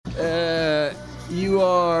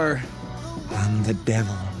the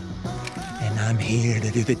devil, and I'm here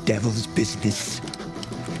to do the devil's business.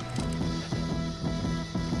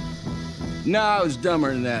 No, it was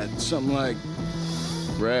dumber than that. Something like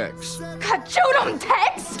Rex. Kachudum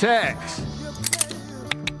Tex? Tex.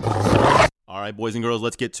 All right, boys and girls,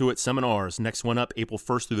 let's get to it. Seminars. Next one up, April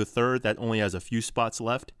 1st through the 3rd. That only has a few spots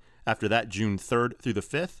left. After that, June 3rd through the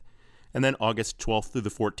 5th. And then August 12th through the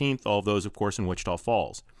 14th. All of those, of course, in Wichita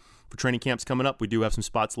Falls. For training camps coming up, we do have some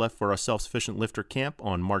spots left for our Self-Sufficient Lifter Camp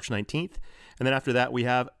on March 19th. And then after that, we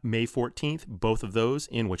have May 14th, both of those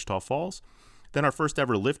in Wichita Falls. Then our first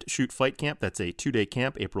ever Lift, Shoot, Fight Camp. That's a 2-day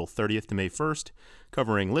camp, April 30th to May 1st,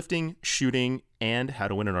 covering lifting, shooting, and how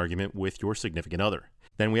to win an argument with your significant other.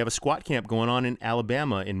 Then we have a squat camp going on in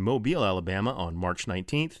Alabama, in Mobile, Alabama on March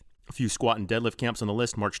 19th. A few squat and deadlift camps on the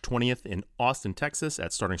list, March 20th in Austin, Texas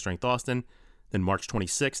at Starting Strength Austin. Then March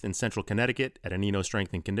 26th in Central Connecticut at Anino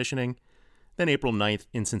Strength and Conditioning. Then April 9th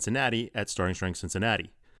in Cincinnati at Starting Strength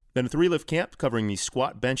Cincinnati. Then a 3-lift camp covering the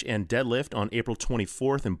squat, bench, and deadlift on April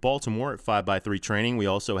 24th in Baltimore at 5x3 training. We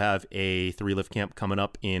also have a 3-lift camp coming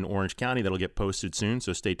up in Orange County that'll get posted soon,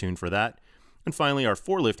 so stay tuned for that. And finally, our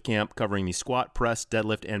 4-lift camp covering the squat, press,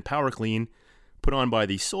 deadlift, and power clean put on by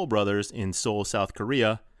the Seoul Brothers in Seoul, South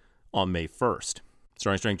Korea on May 1st.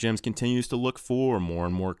 Starting Strength Gyms continues to look for more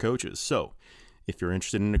and more coaches. So if you're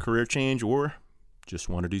interested in a career change or just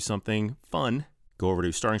want to do something fun, go over to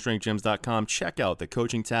StartingStrengthGyms.com, check out the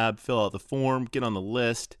coaching tab, fill out the form, get on the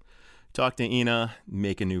list, talk to Ina,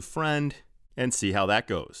 make a new friend, and see how that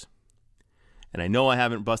goes. And I know I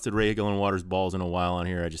haven't busted Ray Gillenwater's balls in a while on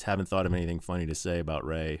here. I just haven't thought of anything funny to say about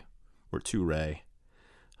Ray or to Ray.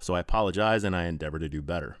 So I apologize, and I endeavor to do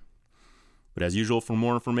better. But as usual, for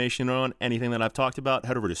more information on anything that I've talked about,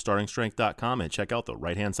 head over to StartingStrength.com and check out the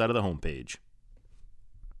right-hand side of the homepage.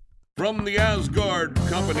 From the Asgard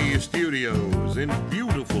Company Studios in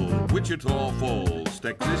beautiful Wichita Falls,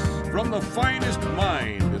 Texas, from the finest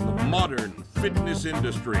mind in the modern fitness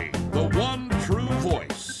industry, the one true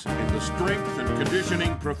voice in the strength and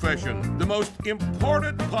conditioning profession, the most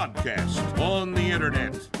important podcast on the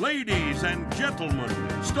internet. Ladies and gentlemen,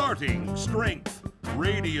 Starting Strength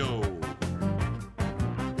Radio.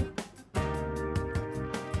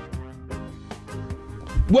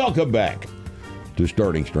 Welcome back to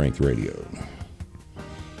Starting Strength Radio.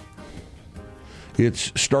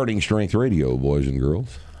 It's Starting Strength Radio, boys and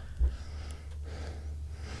girls.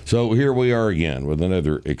 So here we are again with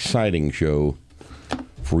another exciting show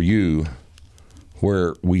for you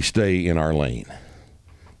where we stay in our lane.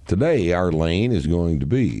 Today, our lane is going to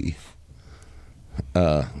be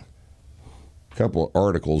a couple of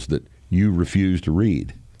articles that you refuse to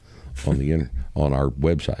read on our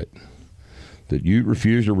website, that you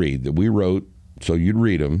refuse to read, that we wrote so you'd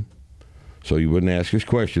read them, so you wouldn't ask us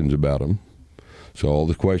questions about them, so all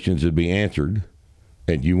the questions would be answered,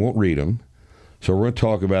 and you won't read them. So we're going to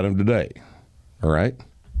talk about them today, all right?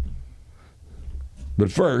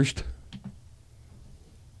 But first,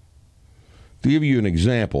 to give you an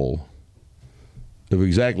example of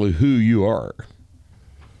exactly who you are,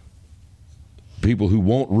 people who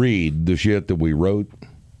won't read the shit that we wrote,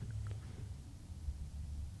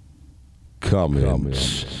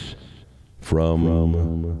 comments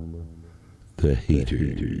from the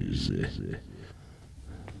haters.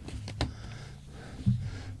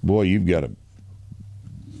 Boy, you've got a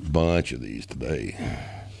bunch of these today.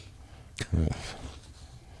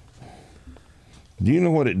 Do you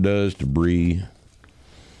know what it does to Bree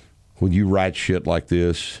when you write shit like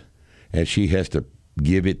this and she has to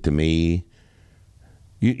give it to me?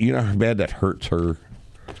 You know how bad that hurts her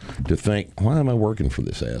to think, why am I working for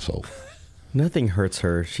this asshole? Nothing hurts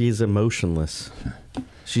her. She's emotionless.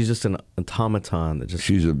 She's just an automaton that just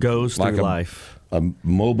goes through life. A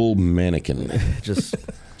mobile mannequin.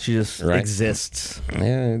 She just right? exists.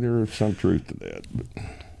 Yeah, there's some truth to that. But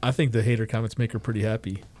I think the hater comments make her pretty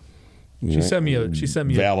happy. She sent me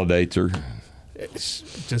validates her.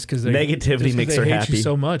 Just because negativity makes her hate happy you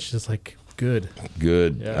so much. It's like good.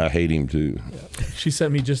 Yeah. I hate him too. Yeah. She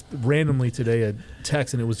sent me just randomly today a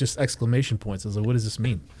text, and it was just exclamation points. I was like, "What does this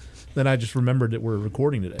mean?" Then I just remembered that we're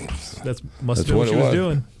recording today. That's what she was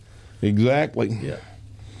doing. Exactly. Yeah.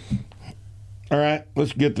 All right,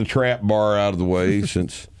 let's get the trap bar out of the way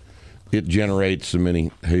since it generates so many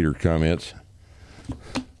hater comments.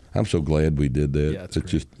 I'm so glad we did that. Yeah,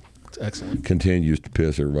 it's excellent. Continues to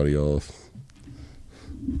piss everybody off.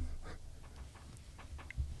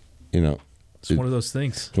 You know, it's one of those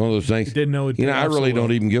things. It's one of those things. You didn't know it. I really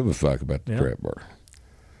don't even give a fuck about the trap bar.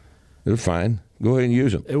 They're fine. Go ahead and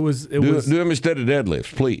use them. Do them instead of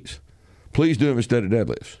deadlifts, please. Please do them instead of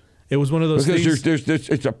deadlifts. It was one of those because things. There's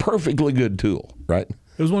it's a perfectly good tool, right?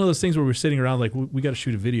 It was one of those things where we were sitting around like, we got to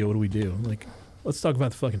shoot a video. What do we do? I'm like, let's talk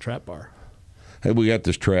about the fucking trap bar. Hey, we got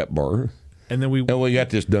this trap bar. And then we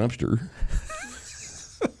got this dumpster.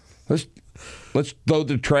 Let's throw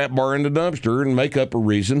the trap bar in the dumpster and make up a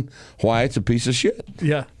reason why it's a piece of shit.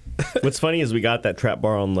 Yeah. What's funny is we got that trap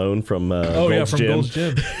bar on loan from Gold's Gym. Gold's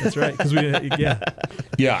Gym. That's right. Because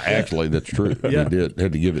Yeah, actually, that's true. Yeah. We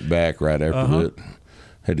had to give it back right after that.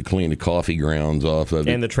 Had to clean the coffee grounds off of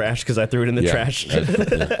it. And the trash, because I threw it in the trash. I threw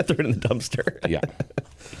it in the dumpster. Yeah.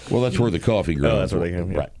 Well, that's where the coffee grounds that's where they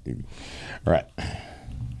come. Yeah. Right.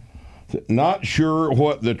 Not sure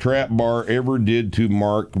what the trap bar ever did to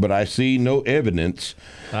Mark, but I see no evidence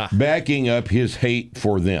backing up his hate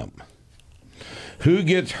for them. Who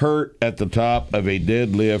gets hurt at the top of a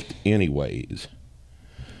deadlift anyways?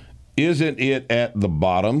 Isn't it at the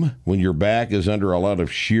bottom when your back is under a lot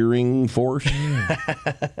of shearing force?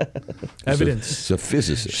 Evidence. It's a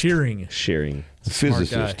physicist. Shearing.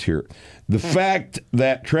 Physicist here. The fact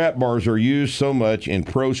that trap bars are used so much in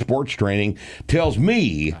pro sports training tells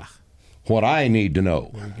me what I need to know.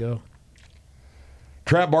 There you go.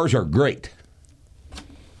 Trap bars are great.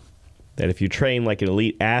 That if you train like an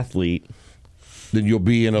elite athlete, then you'll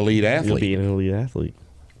be an elite athlete. You'll be an elite athlete.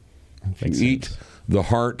 If you eat the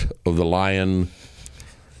heart of the lion,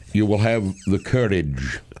 you will have the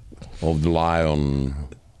courage of the lion.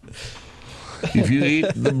 If you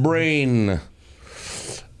eat the brain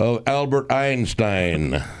of Albert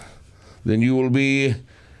Einstein, then you will be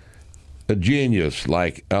a genius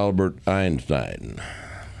like Albert Einstein.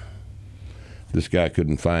 This guy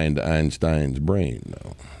couldn't find Einstein's brain,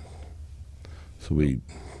 though. So he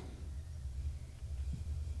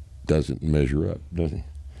doesn't measure up, does he?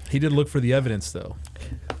 He did look for the evidence, though.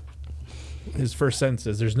 His first sentence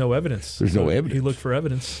says, "There's no evidence." There's no evidence. He looked for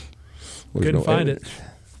evidence. Couldn't find it.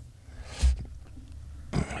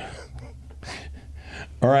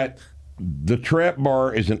 All right. The trap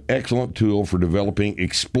bar is an excellent tool for developing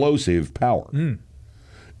explosive power.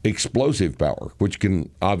 Explosive power, which can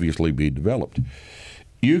obviously be developed.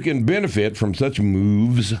 You can benefit from such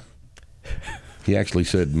moves. He actually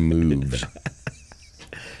said moves.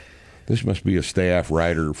 This must be a staff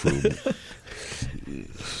writer for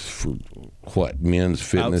what? Men's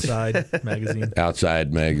Fitness? Outside magazine.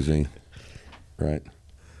 Outside magazine. Right.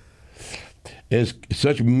 As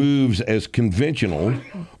such moves as conventional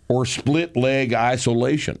or split leg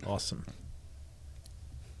isolation. Awesome.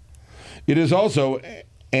 It is also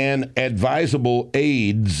an advisable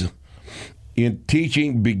aids in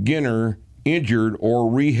teaching beginner, injured, or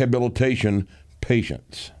rehabilitation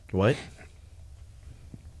patients. What?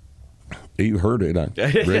 You heard it. I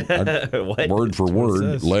read word for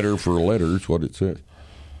word, letter for letter is what it says.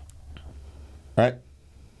 All right.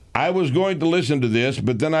 I was going to listen to this,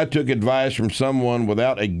 but then I took advice from someone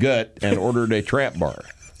without a gut and ordered a trap bar.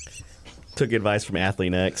 Took advice from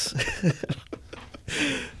Athlete X.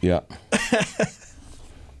 Yeah.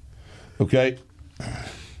 Okay.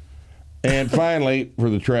 And finally, for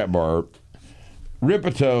the trap bar,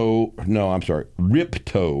 Ripto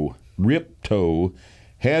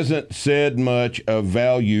hasn't said much of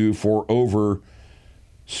value for over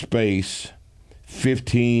space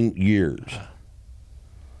 15 years.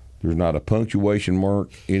 There's not a punctuation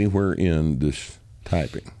mark anywhere in this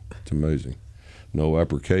typing. It's amazing. No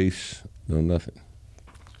uppercase, no nothing.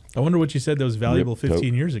 I wonder what you said that was valuable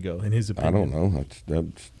 15 years ago, in his opinion. I don't know.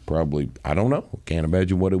 That's probably, I don't know. Can't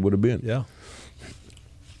imagine what it would have been. Yeah.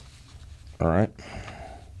 All right.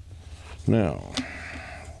 Now,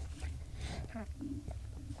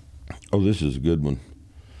 this is a good one.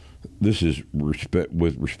 This is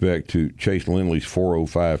with respect to Chase Lindley's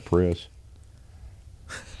 405 press.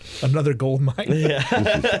 Another gold mine. Yeah.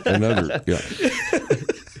 Another, yeah.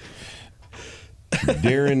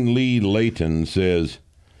 Darren Lee Layton says,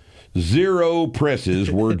 0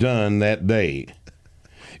 presses were done that day.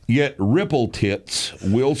 Yet Ripple Tits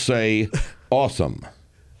will say, awesome.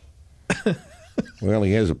 Well,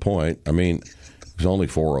 he has a point. I mean, it was only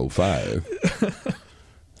 405.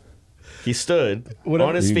 He stood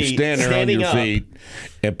on his feet, stand there on your feet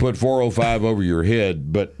and put 405 over your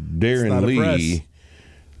head, but Darren Lee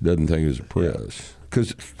doesn't think it's a press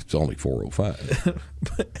because it's only 405.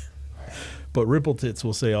 But Ripple Tits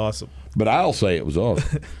will say awesome. But I'll say it was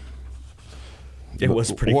awesome. It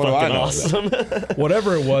was pretty fucking awesome.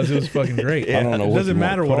 Whatever it was fucking great. I don't know. It doesn't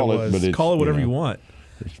matter what it was. But call it whatever you want.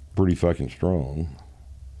 It's pretty fucking strong.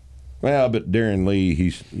 Well, but Darren Lee,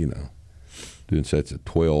 he's doing sets of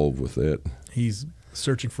 12 with that. He's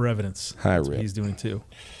searching for evidence. High That's rep. what he's doing too.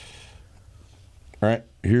 All right,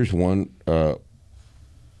 here's one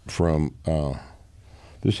from.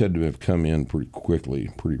 This had to have come in pretty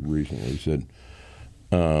quickly, pretty recently. He said,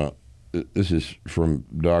 This is from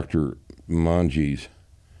Dr. Manji's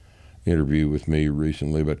interview with me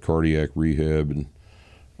recently about cardiac rehab and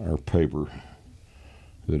our paper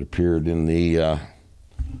that appeared in the,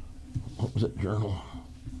 what was that journal?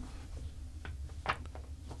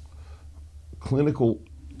 Clinical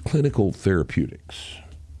Therapeutics,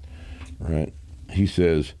 right? He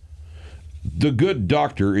says, the good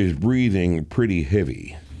doctor is breathing pretty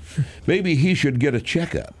heavy. Maybe he should get a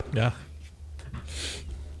checkup. Yeah.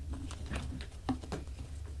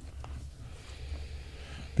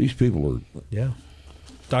 These people are... Yeah.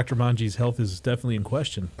 Dr. Manji's health is definitely in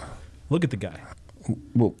question. Look at the guy.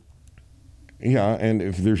 Well, yeah, and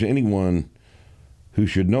if there's anyone who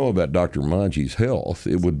should know about Dr. Manji's health,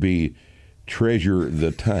 it would be Treasure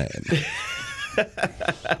the Time.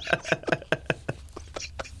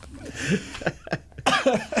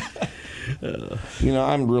 You know,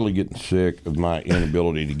 I'm really getting sick of my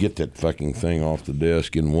inability to get that fucking thing off the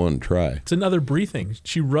desk in one try. It's another breathing.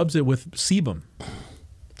 She rubs it with sebum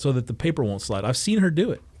so that the paper won't slide. I've seen her do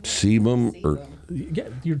it. Sebum? Or yeah,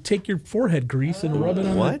 you take your forehead grease and rub it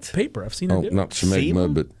on the paper. I've seen her do it. Not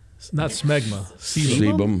smegma, but... Not smegma.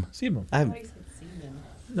 Sebum. Sebum.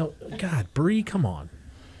 No, God, Bree, come on.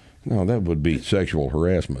 No, that would be sexual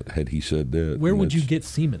harassment had he said that. Where would you get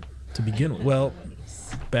semen to begin with? Well,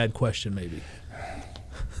 bad question, maybe.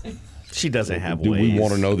 She doesn't have ways. Do we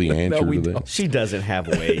want to know the answer No, to that? don't. She doesn't have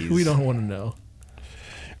ways. We don't want to know.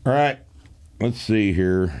 All right. Let's see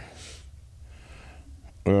here.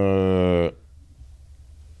 The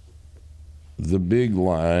big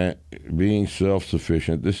lie, being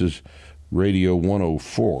self-sufficient. This is Radio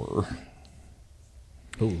 104.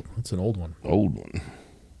 Oh, that's an old one. Old one.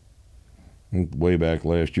 Way back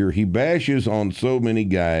last year. He bashes on so many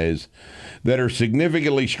guys that are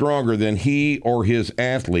significantly stronger than he or his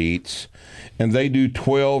athletes, and they do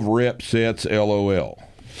 12 rep sets, LOL.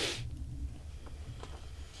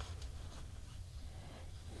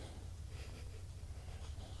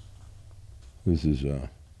 This is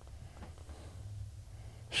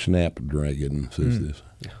Snapdragon says this.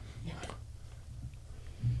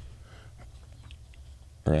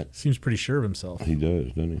 All right. Seems pretty sure of himself. He does,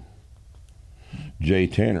 doesn't he? Jay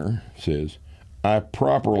Tanner says, I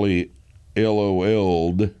properly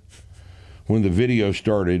LOL'd when the video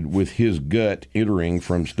started with his gut entering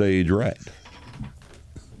from stage right.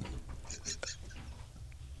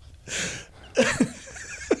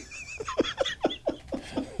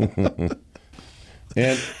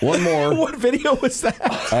 And one more. What video was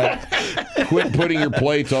that? Quit putting your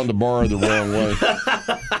plates on the bar the wrong way.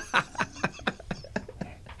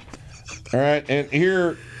 All right, and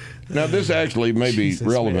here, now this actually may be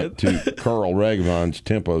relevant to Carl Ragavon's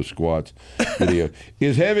tempo squats video.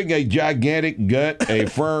 Is having a gigantic gut a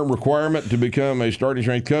firm requirement to become a starting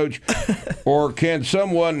strength coach, or can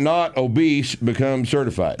someone not obese become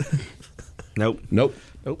certified? Nope.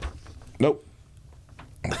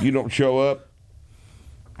 You don't show up,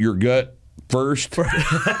 your gut first.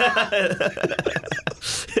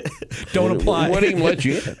 Don't apply. Wouldn't even let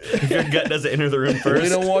you in. If your gut doesn't enter the room first, They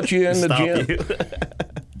don't want you in the gym.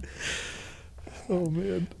 Oh,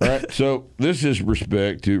 man. All right, so this is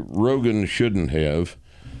respect to Rogan shouldn't have.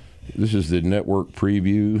 This is the network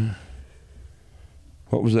preview.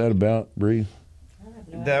 What was that about, Bree?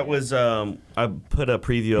 That was I put a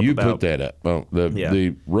preview up You about... put that up. Oh,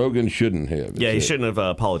 the Rogan shouldn't have. Yeah, he shouldn't have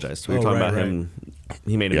apologized. We were talking about him.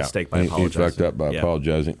 He made a mistake by apologizing. He fucked up by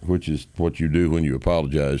apologizing, which is what you do when you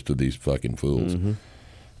apologize to these fucking fools. Mm-hmm.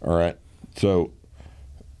 All right. So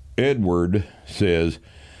Edward says,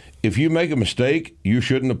 if you make a mistake, you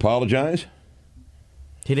shouldn't apologize.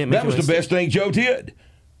 He didn't make That was the best thing Joe did.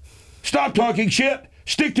 Stop talking shit.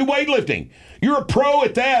 Stick to weightlifting. You're a pro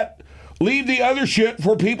at that. Leave the other shit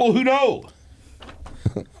for people who know.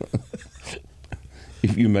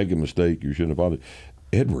 If you make a mistake, you shouldn't apologize.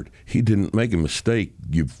 Edward, he didn't make a mistake,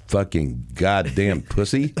 you fucking goddamn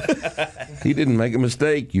pussy. He didn't make a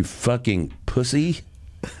mistake, you fucking pussy.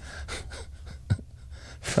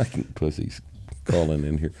 Fucking pussies calling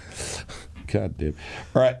in here. God damn.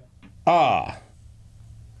 All right.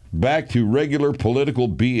 Back to regular political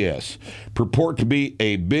BS. Purport to be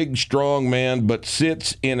a big, strong man, but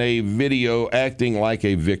sits in a video acting like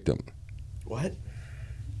a victim. What?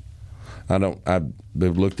 I've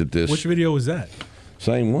looked at this. Which video was that?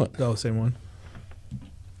 Same one. Oh, same one.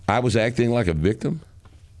 I was acting like a victim?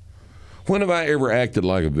 When have I ever acted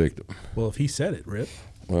like a victim? Well, if he said it, Rip.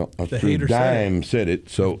 Well, The hater Dime said it,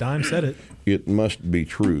 so Dime said it. It must be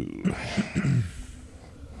true.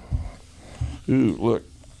 Ooh, look.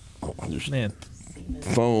 There's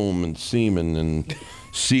foam and semen and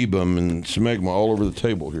sebum and smegma all over the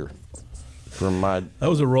table here. from my That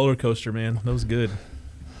was a roller coaster, man. That was good.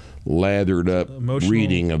 lathered up Emotional.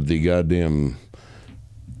 reading of the goddamn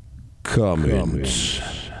comments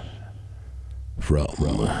from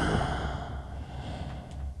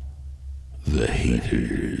the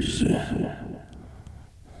haters.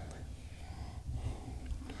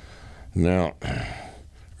 Now,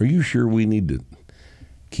 are you sure we need to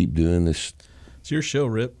keep doing this It's your show,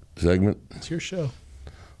 Rip. segment? It's your show.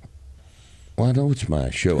 Well, I know it's my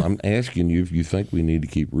show. I'm asking you if you think we need to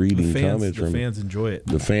keep reading comments The from fans enjoy it.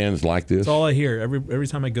 the fans like this. That's all I hear every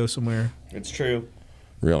time I go somewhere. It's true.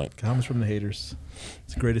 Really? Comments from the haters.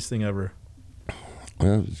 It's the greatest thing ever.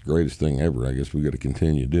 Well, it's the greatest thing ever. I guess we got to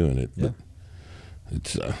continue doing it. Yeah. But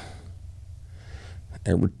it's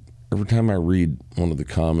every time I read one of the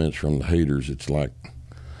comments from the haters, it's like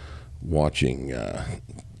watching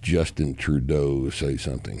Justin Trudeau say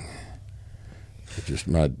something. It's just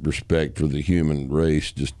my respect for the human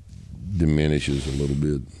race just diminishes a little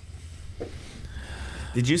bit.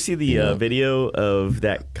 Did you see the video of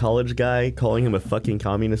that college guy calling him a fucking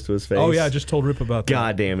communist to his face? Oh yeah, I just told Rip about that.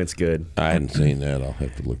 God damn, it's good. I hadn't seen that. I'll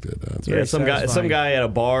have to look that up. Yeah, some satisfying. guy at a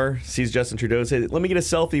bar sees Justin Trudeau and says, "Let me get a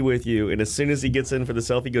selfie with you." And as soon as he gets in for the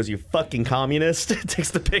selfie, he goes, "You fucking communist!"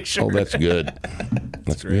 Takes the picture. Oh, that's good.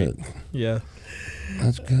 That's good. Yeah.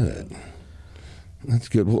 That's good. That's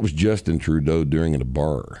good. What was Justin Trudeau doing at a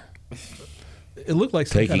bar? It looked like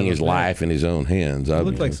some Taking kind of his event. life in his own hands. It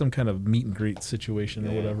looked like some kind of meet and greet situation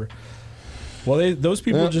or whatever. Well, those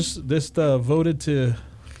people just voted to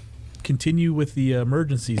continue with the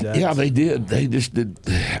Emergencies Act. Yeah, they did. They just did.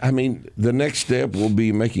 I mean, the next step will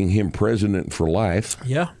be making him president for life.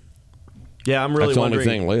 Yeah. Yeah, I'm really That's the only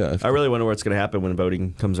wondering. thing left. I really wonder what's going to happen when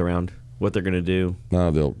voting comes around. What they're going to do.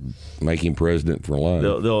 No, they'll make him president for life.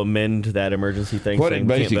 They'll amend that emergency thing. What saying it we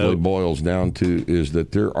can't basically vote. boils down to is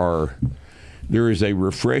that there is a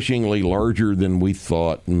refreshingly larger than we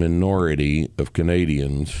thought minority of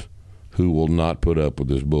Canadians who will not put up with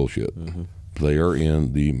this bullshit. Mm-hmm. They are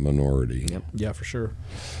in the minority. Yep. Yeah, for sure.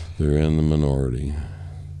 They're in the minority.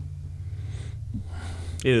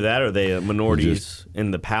 Either that or they minorities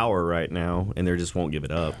in the power right now, and they just won't give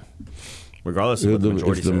it up, regardless of what the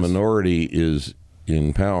majority If the says. minority is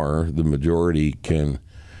in power, the majority can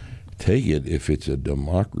take it if it's a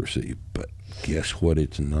democracy. But guess what?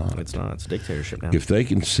 It's not. It's not. It's a dictatorship now. If they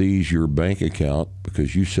can seize your bank account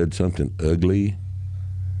because you said something ugly,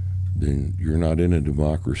 then you're not in a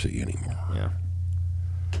democracy anymore. Yeah.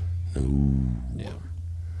 No. Yeah.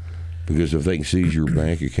 Because if they can seize your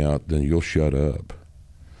bank account, then you'll shut up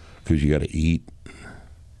because you got to eat.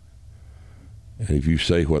 And if you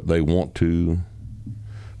say what they want to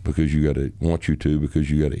because you got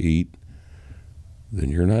to eat, then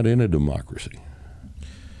you're not in a democracy.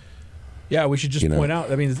 Yeah, we should just point out.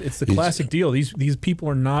 I mean, it's the classic deal. These people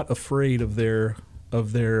are not afraid of their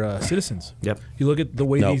citizens. Yep. You look at the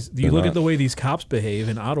way at the way these cops behave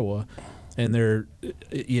in Ottawa, and they're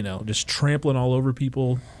just trampling all over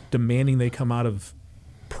people, demanding they come out of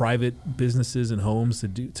private businesses and homes to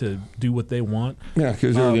do what they want. Yeah,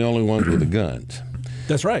 because they're the only ones with the guns.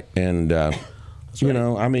 That's right. And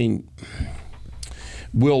I mean,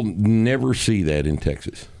 we'll never see that in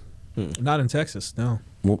Texas. Not in Texas, no.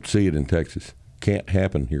 Won't see it in Texas. Can't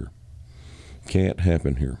happen here. Can't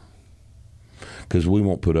happen here. Because we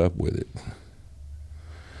won't put up with it.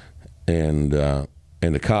 And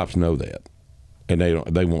the cops know that. And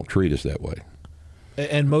they won't treat us that way.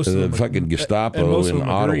 And most of The them fucking Gestapo and most of in them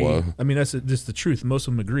agree. Ottawa. I mean, that's just the truth. Most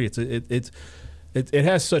of them agree. It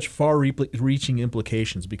has such far-reaching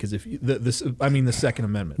implications because if the Second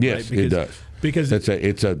Amendment. Yes, right? Because, it does.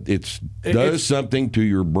 Because it does something to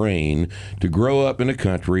your brain to grow up in a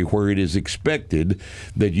country where it is expected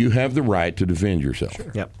that you have the right to defend yourself.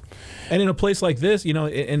 Sure. Yep. And in a place like this,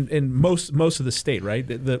 in most of the state, right,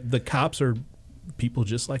 the cops are people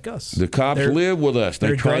just like us. The cops live with us.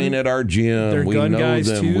 They train at our gym. We know guys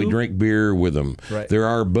them. too. We drink beer with them. Right. They're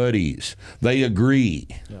our buddies. They agree.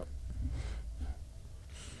 Yep.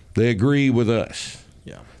 They agree with us.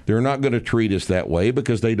 Yeah. They're not going to treat us that way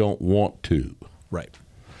because they don't want to. Right.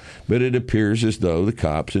 But it appears as though the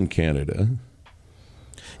cops in Canada.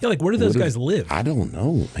 Yeah, like where do those guys live? I don't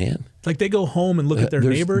know, man. Like they go home and look at their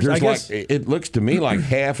neighbors. I guess it looks to me like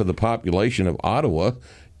half of the population of Ottawa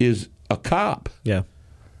is a cop. Yeah.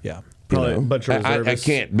 Yeah. Probably You know? a bunch of I reservists.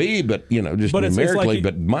 can't be, but just But it's numerically. like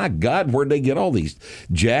but my God, where'd they get all these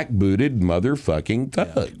jackbooted motherfucking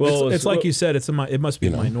thugs? Well, it's like you said. It must be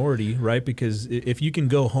a minority, right? Because if you can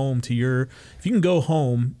go home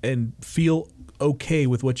and feel okay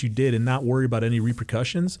with what you did and not worry about any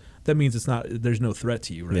repercussions, that means there's no threat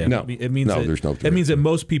to you, right? Yeah. No, it means there's no threat. It means that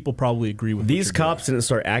most people probably agree with These cops didn't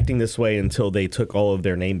start acting this way until they took all of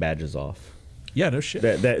their name badges off. Yeah, no shit.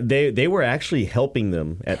 That they were actually helping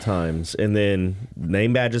them at times, and then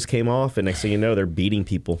name badges came off, and next thing you know, they're beating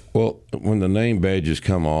people. Well, when the name badges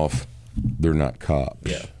come off, they're not cops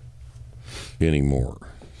anymore.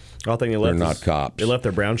 All thing they left They're not cops. They left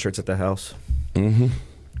their brown shirts at the house. Mm-hmm.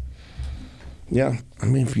 Yeah, I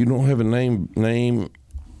mean, if you don't have a name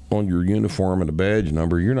on your uniform and a badge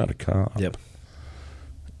number, you're not a cop. Yep.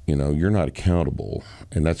 You know, you're not accountable,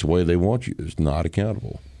 and that's the way they want you. Is not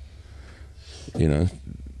accountable. You know,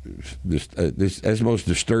 this that's the most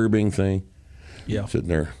disturbing thing. Yeah. Sitting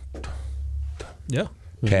there, Yeah.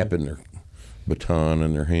 tapping their baton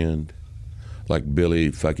in their hand, like Billy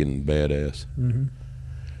fucking badass,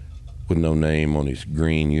 with no name on his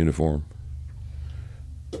green uniform.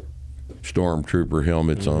 Stormtrooper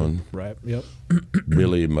helmets on. Right. Yep.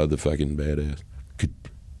 Billy motherfucking badass.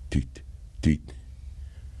 It's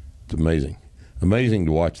amazing. Amazing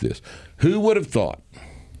to watch this. Who would have thought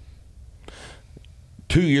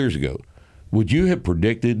 2 years ago, would you have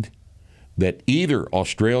predicted that either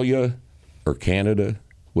Australia or Canada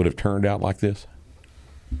would have turned out like this?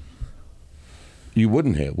 You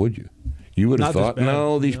wouldn't have, would you? You would have Not this thought, bad.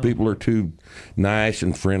 no, these people are too nice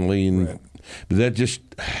and friendly. And but that just,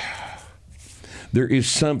 there is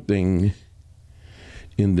something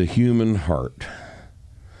in the human heart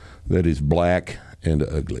that is black and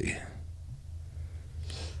ugly.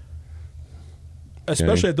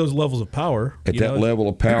 Especially at those levels of power. At that level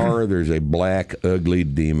of power, there's a black, ugly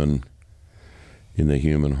demon in the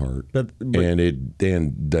human heart, But- and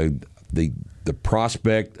the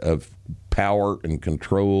prospect of power and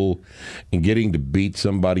control and getting to beat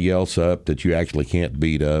somebody else up that you actually can't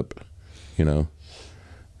beat up, you know,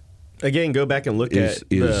 Again, go back and look at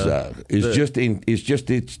it's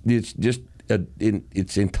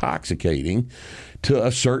intoxicating to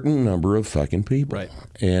a certain number of fucking people, Right.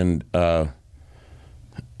 And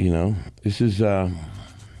you know, this is.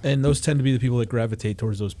 And those tend to be the people that gravitate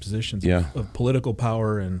towards those positions of political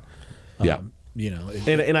power and, you know.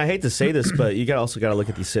 And I hate to say this, but you also got to look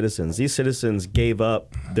at these citizens. These citizens gave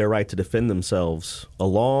up their right to defend themselves a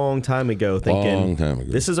long time ago, thinking,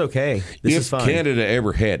 this is okay. This is fine. If Canada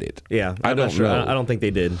ever had it, I I don't know. I don't think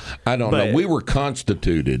they did. I don't know. We were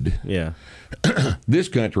constituted. Yeah. This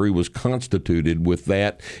country was constituted with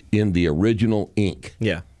that in the original ink.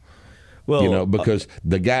 Yeah. Well, you know, because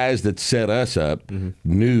the guys that set us up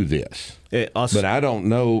knew this. But I don't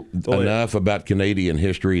know enough about Canadian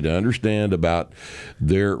history to understand about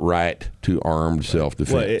their right to armed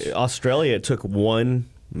self-defense. Australia, it took one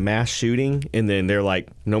mass shooting, and then they're like,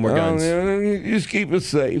 no more guns. Just keep us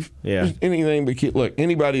safe. Yeah. Just anything but look,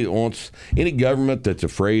 anybody that wants, any government that's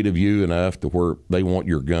afraid of you enough to where they want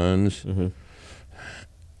your guns,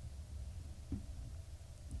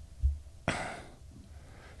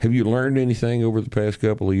 have you learned anything over the past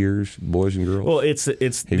couple of years, boys and girls? Well, it's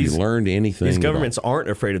have you learned anything? These governments aren't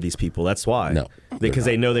afraid of these people. That's why. No, because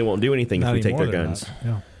they know they won't do anything if we take their guns.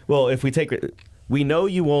 Well, if we know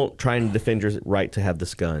you won't try and defend your right to have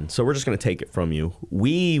this gun, so we're just going to take it from you.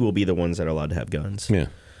 We will be the ones that are allowed to have guns. Yeah.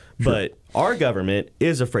 But our government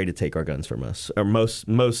is afraid to take our guns from us, or most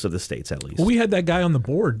of the states at least. Well, we had that guy on the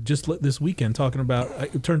board just this weekend talking about.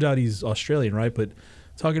 It turns out he's Australian, right? But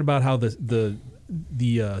talking about how the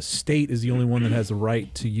state is the only one that has the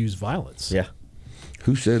right to use violence. Yeah.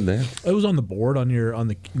 Who said that? It was on the board in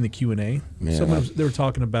the Q&A. They were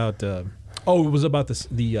talking about. It was about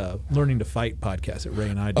the Learning to Fight podcast that Ray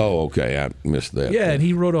and I did. Oh, okay, I missed that. Yeah, and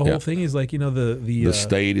he wrote a whole thing. He's like, the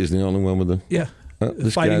state is the only one with the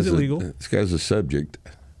fighting's illegal. This guy's a subject.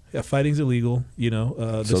 Yeah, fighting's illegal.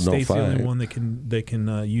 The So don't state's the only fight. one that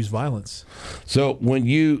can use violence. So when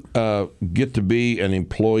you get to be an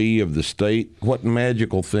employee of the state, what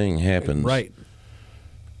magical thing happens? Right.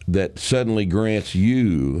 That suddenly grants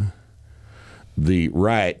you the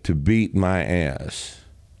right to beat my ass,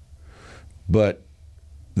 but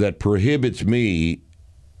that prohibits me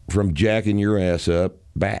from jacking your ass up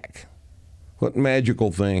back. What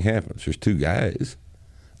magical thing happens? There's two guys.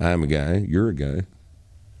 I'm a guy. You're a guy.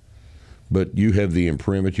 But you have the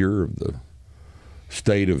imprimatur of the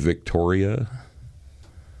state of Victoria,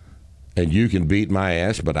 and you can beat my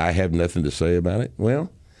ass, but I have nothing to say about it.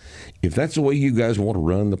 Well, if that's the way you guys want to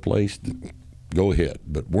run the place, go ahead.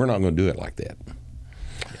 But we're not going to do it like that.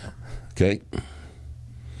 Okay?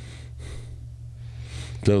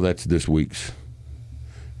 So that's this week's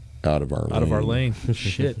Out of Our Lane. Out of our lane.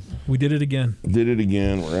 Shit. We did it again. Did it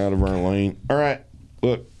again. We're out of our lane. All right.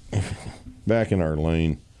 Look, back in our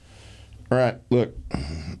lane. All right,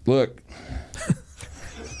 look.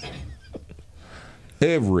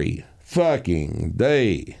 Every fucking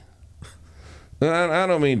day. I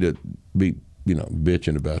don't mean to be,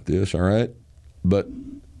 bitching about this, all right? But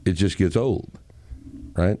it just gets old,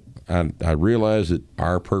 right? I realize that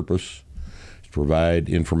our purpose is to provide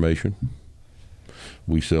information.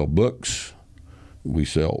 We sell books. We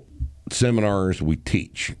sell seminars. We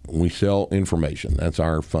teach. We sell information. That's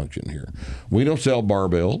our function here. We don't sell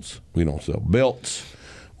barbells. We don't sell belts.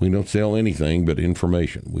 We don't sell anything but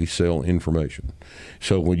information. We sell information.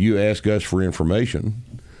 So when you ask us for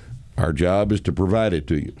information, our job is to provide it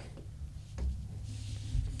to you.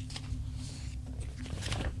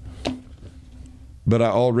 But I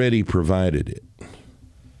already provided it.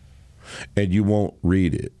 And you won't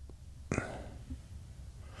read it.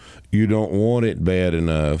 You don't want it bad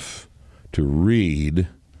enough to read.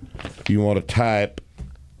 You want to type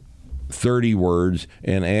 30 words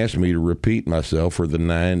and ask me to repeat myself for the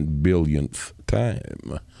 9 billionth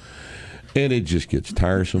time. And it just gets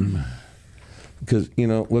tiresome. Because,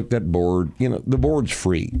 look, that board, the board's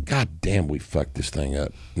free. God damn, we fucked this thing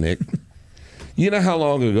up, Nick. You know how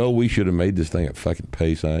long ago we should have made this thing a fucking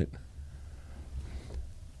pay site?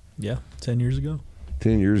 Yeah, 10 years ago.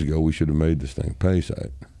 10 years ago, we should have made this thing a pay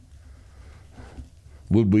site.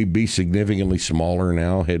 Would we be significantly smaller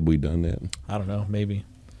now had we done that? I don't know, maybe.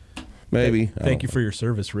 Maybe. Thank you for your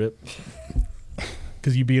service, Rip.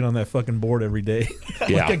 Because you being on that fucking board every day.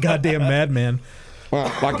 Yeah. Like a goddamn madman.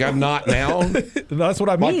 Well, like I'm not now. That's what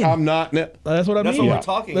I mean. Like I'm not now. That's what I mean. That's what we're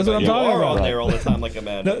talking That's about. what I'm talking about. You are on there all the time like a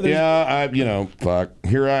madman. Yeah, fuck.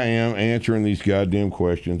 Here I am answering these goddamn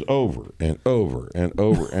questions over and over and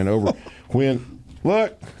over and over. When,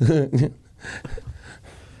 look, if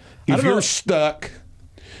you're stuck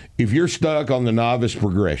on the novice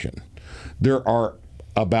progression, there are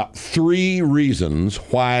about 3 reasons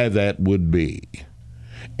why that would be.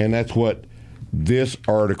 And that's what this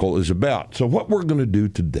article is about. So what we're going to do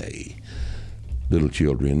today, little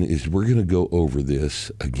children, is we're going to go over this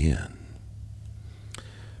again.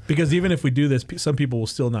 Because even if we do this, some people will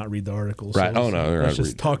still not read the article. So right. Oh, no. Let's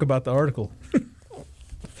just talk about the article.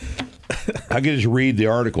 I can just read the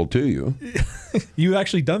article to you. You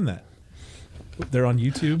actually done that. They're on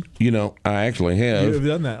YouTube. I actually have. You've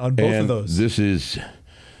done that on both of those. This is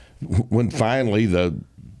when finally the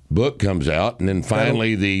book comes out, and then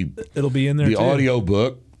finally it'll be in there. The too. audio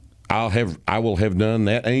book. I will have done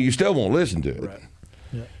that, and you still won't listen to it. Right.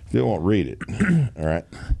 Yeah. Still won't read it. All right.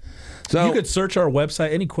 So you could search our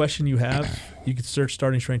website. Any question you have, you could search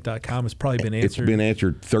startingstrength.com. It's probably been answered. It's been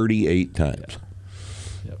answered 38 times.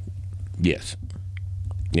 Yeah. Yep. Yes.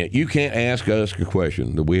 Yeah, you can't ask us a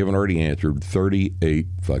question that we haven't already answered 38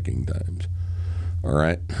 fucking times. All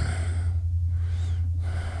right?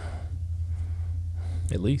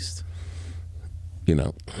 At least. At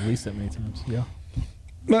least that many times, yeah.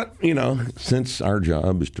 But, since our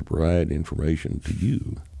job is to provide information to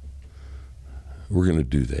you, we're going to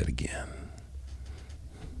do that again.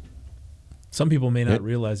 Some people may not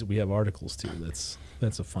realize that we have articles, too.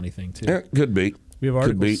 That's a funny thing, too. Yeah, could be. We have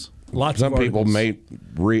articles. Could be. Lots Some of people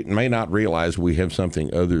articles. may not realize we have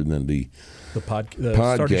something other than the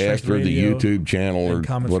podcast or the YouTube channel or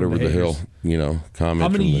whatever the hell, comments. How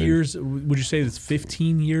many years would you say it's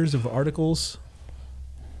 15 years of articles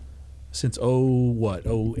since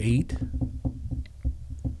 08?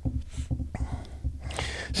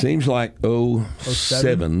 Seems like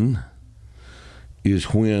 07 is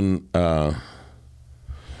when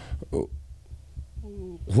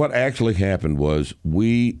what actually happened was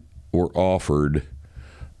we were offered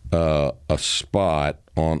a spot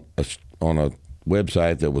on a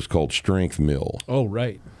website that was called Strength Mill. Oh,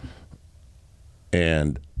 right.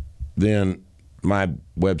 And then my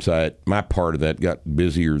website, my part of that got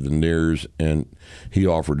busier than theirs, and he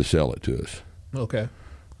offered to sell it to us. Okay.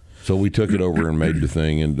 So we took it over and made the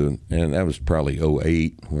thing into, and that was probably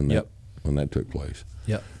 08 when that took place.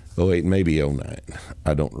 Yep. 08, maybe 09.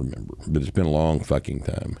 I don't remember, but it's been a long fucking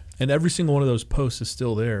time. And every single one of those posts is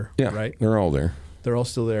still there, right? They're all there. They're all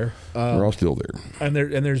still there. They're all still there. And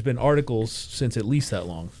there's been articles since at least that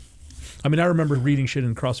long. I mean, I remember reading shit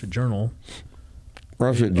in CrossFit Journal.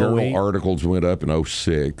 CrossFit Journal articles went up in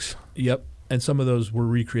 06. Yep. And some of those were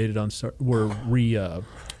recreated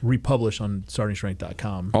republished on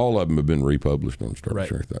startingstrength.com. All of them have been republished on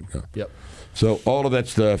startingstrength.com. Right. Yep. So all of that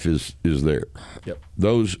stuff is there. Yep.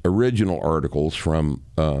 Those original articles from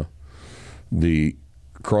the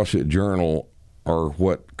CrossFit Journal are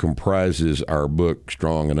what comprises our book,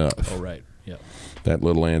 Strong Enough. Oh, right. Yeah. That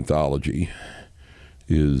little anthology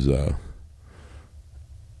is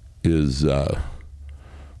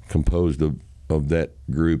composed of that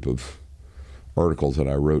group of articles that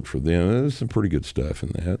I wrote for them. There's some pretty good stuff in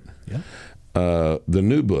that. Yeah. The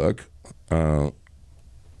new book,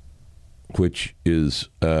 which is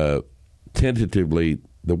tentatively,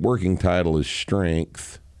 the working title is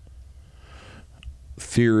Strength,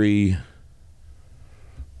 Theory,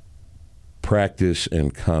 Practice,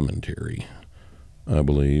 and Commentary, I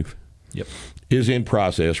believe. Yep. Is in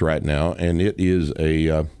process right now, and it is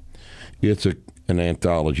an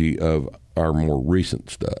anthology of our more recent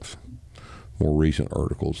stuff, more recent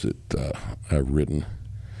articles that I've written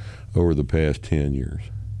over the past 10 years.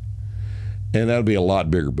 And that'll be a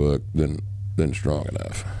lot bigger book than Strong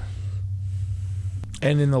Enough.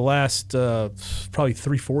 And in the last probably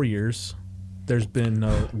 3-4 years, there's been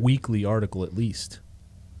a weekly article at least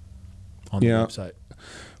on the website.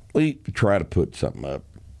 We try to put something up,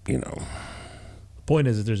 Point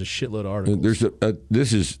is that there's a shitload of articles.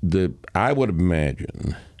 I would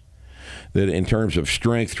imagine that in terms of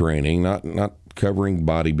strength training, not covering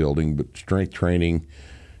bodybuilding, but strength training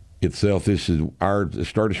itself, this is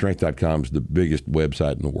StartedStrength.com is the biggest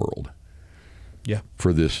website in the world. Yeah.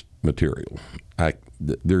 For this material.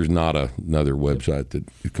 There's not another website that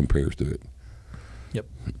compares to it. Yep.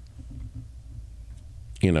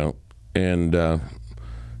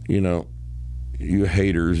 You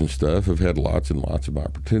haters and stuff have had lots and lots of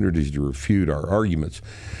opportunities to refute our arguments,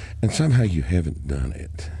 and somehow you haven't done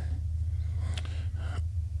it.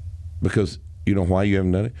 Because you know why you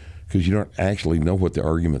haven't done it? Because you don't actually know what the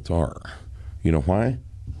arguments are. You know why?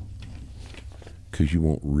 Because you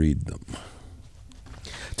won't read them.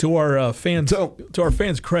 To our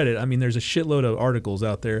fans' credit, I mean, there's a shitload of articles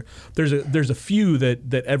out there. There's a few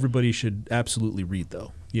that everybody should absolutely read,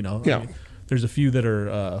 though. Yeah. I mean, there's a few that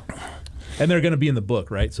are, and they're going to be in the book,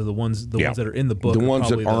 right? So the ones that are in the book, the ones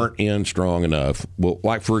that aren't in Strong Enough. Well,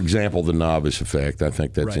 like for example, the Novice Effect. I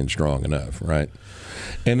think that's right. in Strong Enough, right?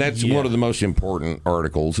 And that's one of the most important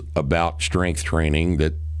articles about strength training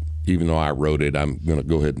that, even though I wrote it, I'm going to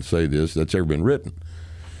go ahead and say this, that's ever been written.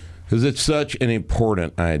 Because it's such an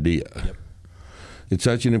important idea. Yep. It's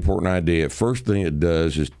such an important idea. First thing it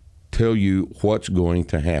does is tell you what's going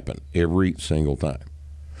to happen every single time.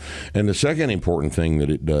 And the second important thing that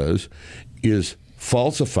it does is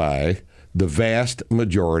falsify the vast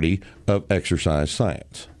majority of exercise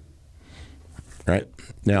science. Right?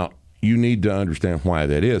 Now, you need to understand why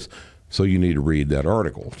that is, so you need to read that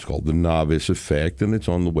article. It's called The Novice Effect, and it's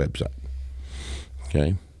on the website.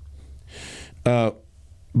 Okay?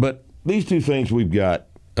 But these two things we've got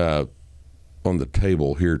on the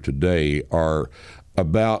table here today are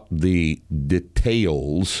about the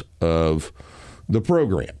details of the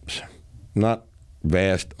programs, not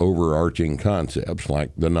vast overarching concepts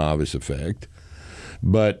like the Novice Effect,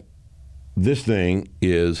 but this thing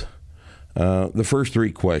is the first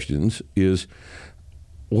three questions is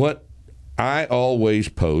what I always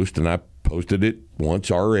post, and I posted it once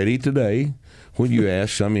already today, when you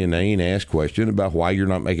ask some inane ass question about why you're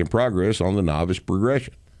not making progress on the novice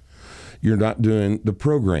progression. You're not doing the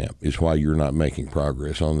program is why you're not making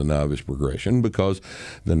progress on the novice progression, because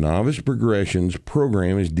the novice progressions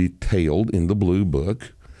program is detailed in the blue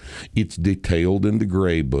book. It's detailed in the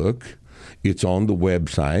gray book. It's on the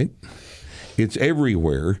website. It's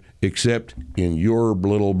everywhere except in your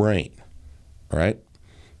little brain, right?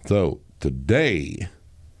 So today,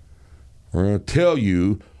 we're going to tell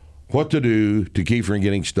you what to do to keep from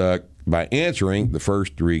getting stuck by answering the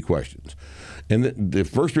first three questions. And the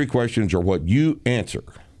first three questions are what you answer.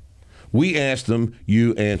 We ask them,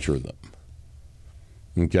 you answer them.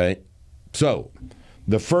 Okay? So,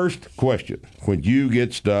 the first question, when you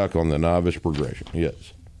get stuck on the novice progression,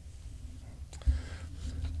 yes.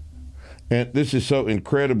 And this is so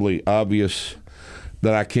incredibly obvious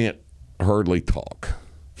that I can't hardly talk.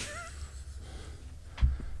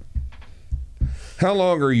 How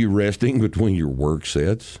long are you resting between your work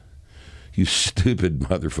sets? You stupid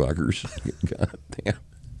motherfuckers. God damn.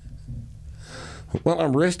 Well,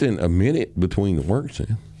 I'm resting a minute between the work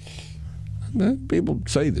sets. People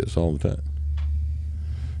say this all the time.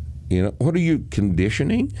 You know, what are you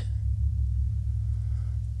conditioning?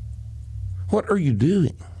 What are you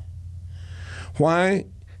doing? Why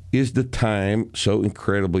is the time so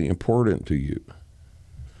incredibly important to you?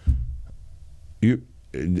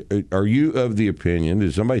 Are you of the opinion,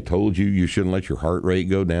 has somebody told you you shouldn't let your heart rate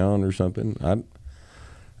go down or something?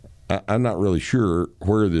 I'm not really sure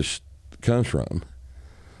where this comes from,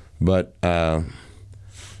 but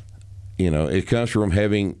it comes from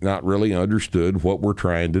having not really understood what we're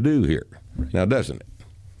trying to do here. Right. Now, doesn't it?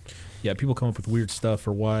 Yeah, people come up with weird stuff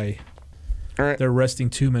for why they're resting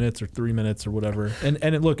 2 minutes or 3 minutes or whatever.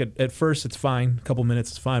 And look, at first it's fine, a couple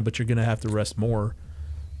minutes is fine, but you're going to have to rest more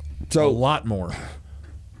So, a lot more.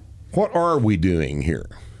 What are we doing here?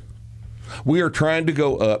 We are trying to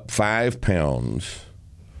go up 5 pounds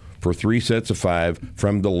for 3 sets of 5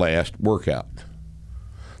 from the last workout.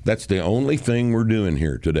 That's the only thing we're doing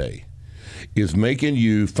here today, is making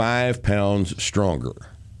you 5 pounds stronger.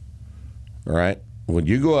 All right? When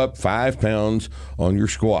you go up 5 pounds on your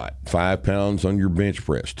squat, 5 pounds on your bench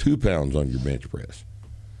press, 2 pounds on your bench press,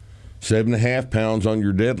 7.5 pounds on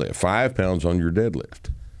your deadlift, 5 pounds on your deadlift,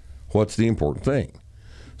 what's the important thing?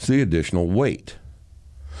 It's the additional weight.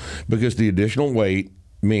 Because the additional weight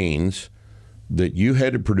means that you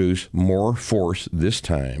had to produce more force this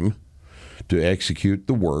time to execute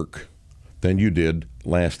the work than you did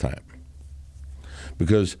last time.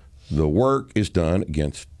 Because the work is done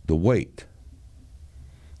against the weight.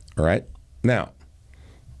 All right? Now,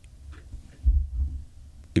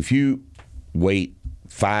 if you wait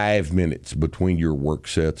 5 minutes between your work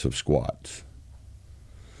sets of squats,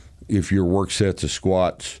 if your work sets of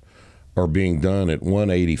squats are being done at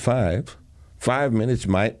 185, 5 minutes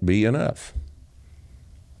might be enough.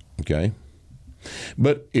 Okay?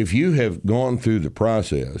 But if you have gone through the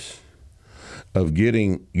process of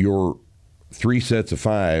getting your 3 sets of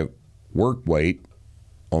 5 work weight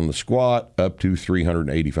on the squat up to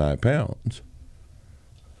 385 pounds,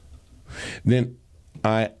 then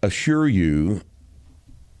I assure you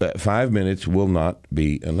that 5 minutes will not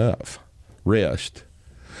be enough. Rest.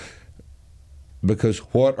 Because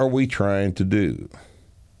what are we trying to do?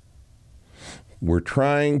 We're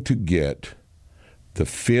trying to get the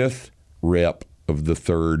 5th rep of the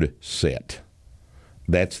 3rd set.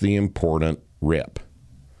 That's the important rep.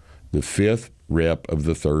 The 5th rep of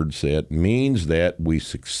the 3rd set means that we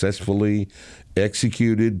successfully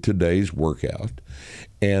executed today's workout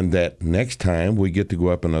and that next time we get to go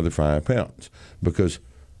up another 5 pounds, because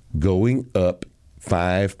going up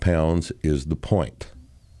 5 pounds is the point.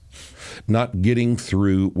 Not getting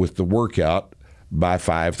through with the workout by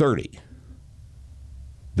 5:30.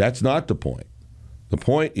 That's not the point. The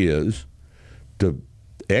point is to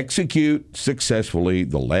execute successfully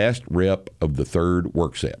the last rep of the 3rd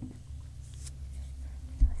work set.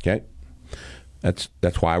 Okay? That's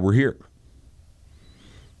why we're here.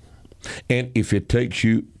 And if it takes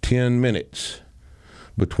you 10 minutes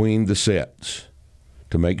between the sets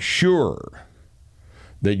to make sure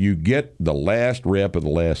that you get the last rep of the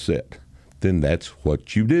last set, then that's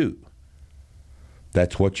what you do.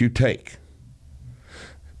 That's what you take.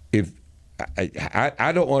 If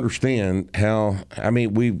I don't understand how, I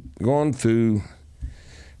mean, we've gone through,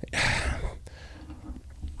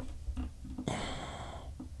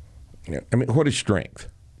 I mean, what is strength?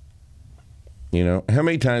 You know, how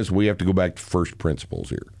many times we have to go back to first principles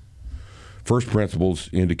here? First principles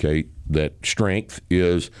indicate that strength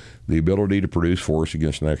is the ability to produce force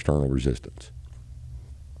against an external resistance.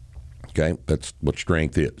 Okay, that's what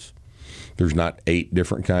strength is. There's not 8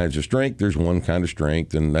 different kinds of strength. There's one kind of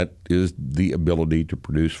strength, and that is the ability to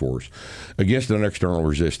produce force against an external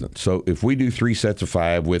resistance. So if we do 3 sets of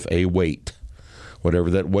 5 with a weight, whatever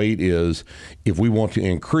that weight is, if we want to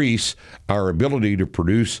increase our ability to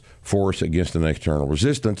produce force against an external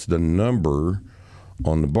resistance, the number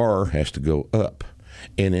on the bar has to go up.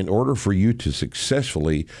 And in order for you to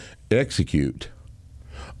successfully execute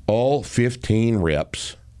all 15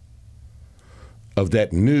 reps of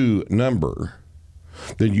that new number,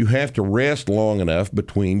 then you have to rest long enough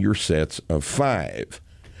between your sets of 5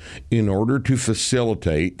 in order to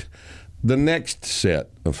facilitate the next set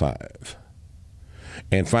of 5.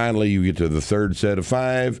 And finally, you get to the 3rd set of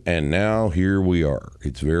 5, and now here we are.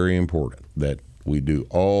 It's very important that we do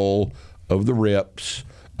all of the reps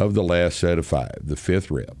of the last set of 5. The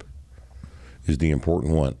 5th rep is the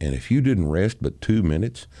important one. And if you didn't rest but 2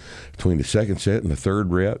 minutes between the 2nd set and the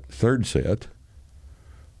 3rd set,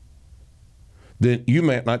 then you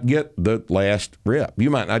might not get the last rep. You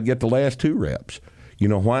might not get the last 2 reps. You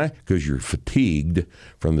know why? Because you're fatigued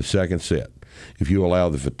from the 2nd set. If you allow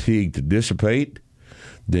the fatigue to dissipate,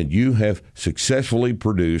 then you have successfully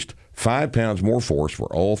produced 5 pounds more force for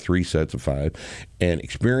all 3 sets of 5. And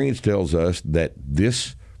experience tells us that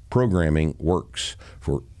this programming works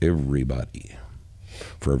for everybody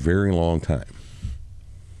for a very long time.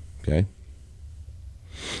 Okay?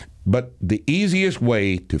 But the easiest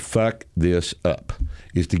way to fuck this up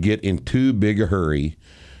is to get in too big a hurry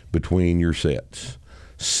between your sets.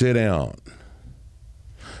 Sit down.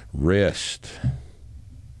 Rest.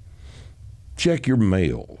 Check your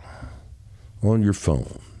mail on your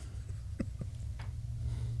phone.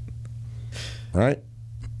 Right?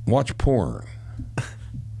 Watch porn.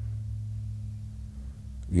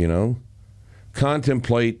 You know?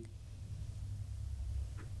 Contemplate,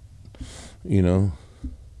 you know,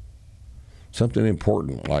 something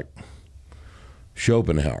important like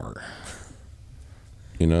Schopenhauer.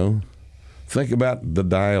 You know, think about the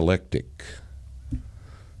dialectic.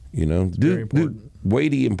 You know, do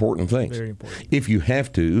weighty, important things. Very important. If you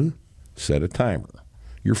have to, set a timer.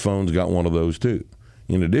 Your phone's got one of those too.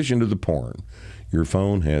 In addition to the porn, your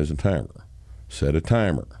phone has a timer. Set a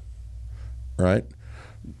timer, right?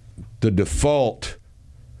 The default,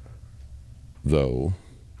 though,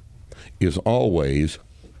 is always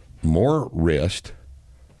more rest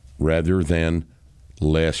rather than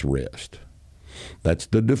less rest. That's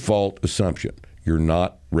the default assumption. You're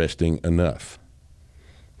not resting enough.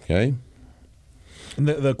 Okay? And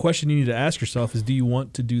the question you need to ask yourself is, do you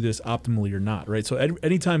want to do this optimally or not, right? So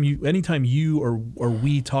anytime you or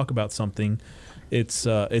we talk about something, it's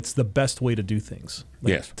the best way to do things.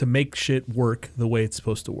 Like, yes. To make shit work the way it's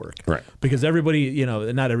supposed to work. Right. Because everybody,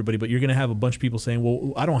 not everybody, but you're going to have a bunch of people saying,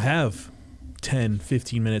 well, I don't have 10,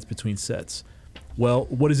 15 minutes between sets. Well,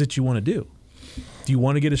 what is it you want to do? Do you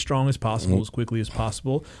want to get as strong as possible, as quickly as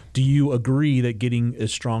possible? Do you agree that getting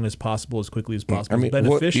as strong as possible, as quickly as possible, is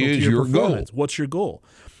beneficial to your performance? Goal? What's your goal?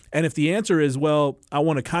 And if the answer is, well, I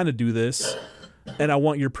want to kind of do this, and I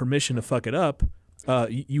want your permission to fuck it up,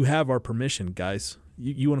 you have our permission, guys.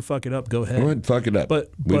 You want to fuck it up, go ahead. Go ahead and fuck it up.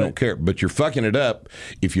 But we don't care. But you're fucking it up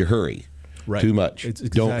if you hurry too much.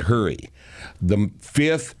 Don't hurry. The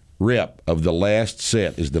fifth rep of the last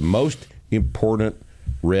set is the most important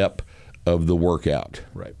rep of the workout.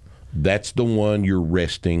 Right. That's the one you're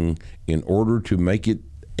resting in order to make it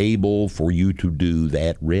able for you to do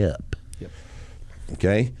that rep. Yep.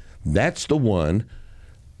 Okay? That's the one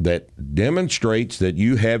that demonstrates that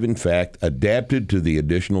you have, in fact, adapted to the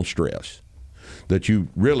additional stress that you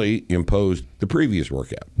really imposed the previous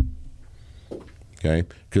workout. Okay?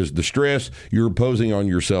 Because the stress you're imposing on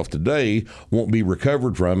yourself today won't be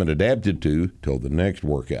recovered from and adapted to till the next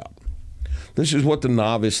workout. This is what the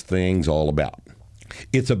novice thing's all about.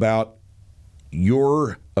 It's about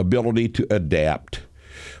your ability to adapt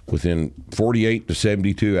within 48 to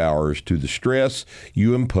 72 hours to the stress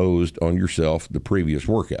you imposed on yourself the previous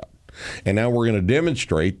workout. And now we're going to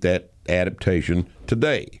demonstrate that adaptation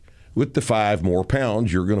today with the 5 more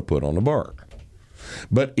pounds you're going to put on the bar.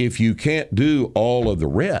 But if you can't do all of the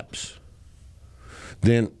reps,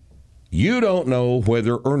 then you don't know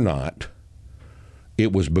whether or not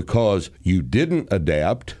it was because you didn't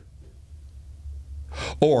adapt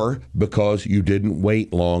or because you didn't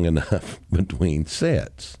wait long enough between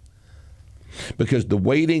sets. Because the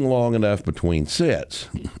waiting long enough between sets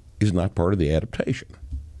is not part of the adaptation.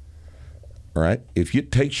 All right? If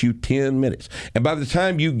it takes you 10 minutes, and by the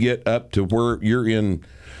time you get up to where you're in,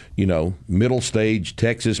 middle stage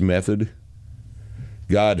Texas method,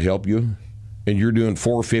 God help you, and you're doing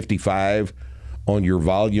 455 on your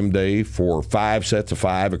volume day for 5 sets of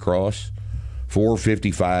 5 across,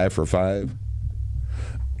 455 for 5,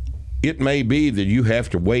 it may be that you have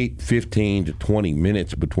to wait 15 to 20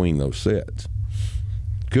 minutes between those sets.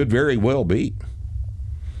 Could very well be.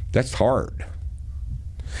 That's hard.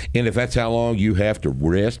 And if that's how long you have to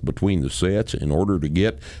rest between the sets in order to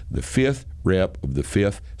get the 5th rep of the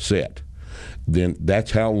 5th set, then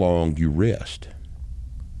that's how long you rest.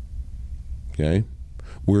 Okay?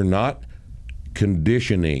 We're not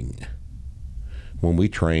conditioning when we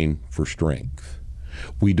train for strength.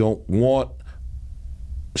 We don't want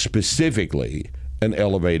specifically an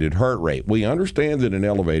elevated heart rate. We understand that an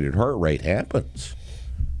elevated heart rate happens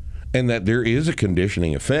and that there is a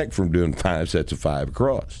conditioning effect from doing 5 sets of 5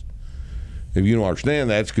 across. If you don't understand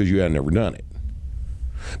that, it's because you have never done it.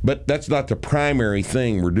 But that's not the primary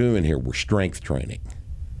thing we're doing here. We're strength training.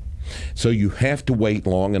 So you have to wait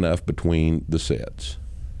long enough between the sets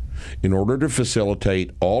in order to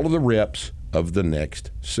facilitate all of the reps of the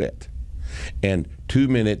next set. And 2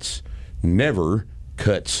 minutes never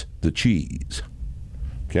cuts the cheese.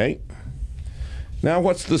 Okay? Now,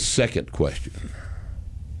 what's the second question?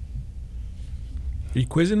 Are you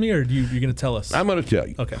quizzing me, or you're going to tell us? I'm going to tell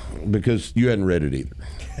you. Okay. Because you hadn't read it either.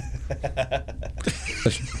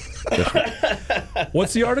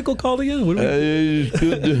 What's the article called again? What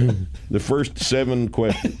the first 7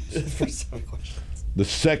 questions. The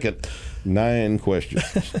second 9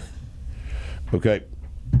 questions. Okay.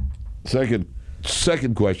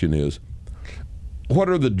 Second question is, what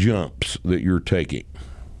are the jumps that you're taking?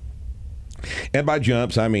 And by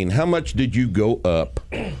jumps, I mean, how much did you go up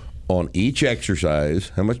on each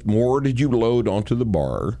exercise? How much more did you load onto the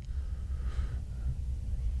bar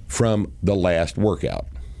from the last workout?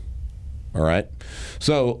 All right?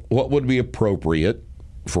 So what would be appropriate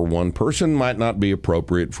for one person might not be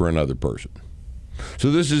appropriate for another person.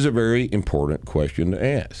 So this is a very important question to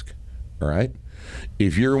ask. All right?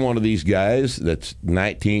 If you're one of these guys that's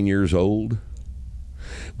 19 years old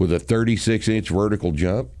with a 36-inch vertical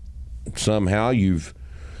jump, somehow you're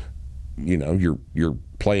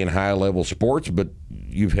playing high-level sports, but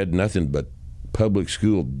you've had nothing but public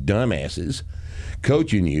school dumbasses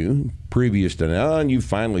coaching you previous to now, and you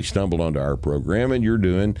finally stumbled onto our program, and you're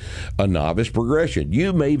doing a novice progression.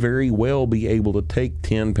 You may very well be able to take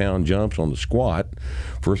 10-pound jumps on the squat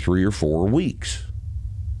for 3 or 4 weeks,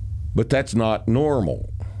 but that's not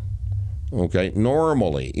normal. Okay,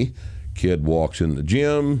 normally, kid walks in the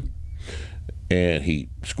gym, and he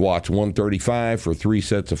squats 135 for 3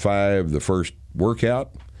 sets of 5 the first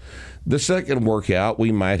workout. The second workout,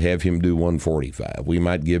 we might have him do 145. We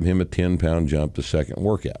might give him a 10-pound jump the second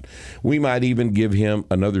workout. We might even give him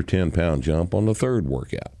another 10-pound jump on the third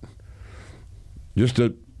workout, just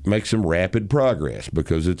to make some rapid progress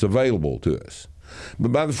because it's available to us.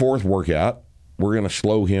 But by the fourth workout, we're going to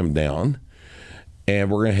slow him down, and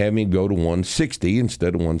we're going to have him go to 160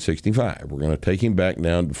 instead of 165. We're going to take him back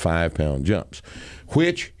down to 5-pound jumps,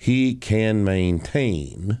 which he can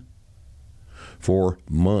maintain for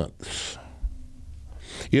months.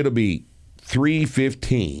 It'll be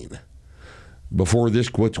 3:15 before this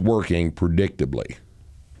quits working predictably.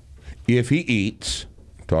 If he eats,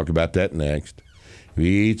 talk about that next, if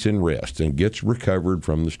he eats and rests and gets recovered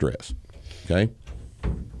from the stress. Okay?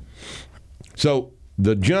 So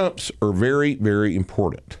the jumps are very, very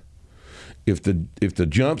important. If the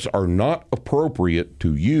jumps are not appropriate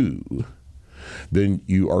to you, then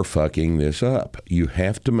you are fucking this up. You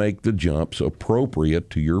have to make the jumps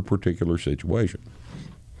appropriate to your particular situation.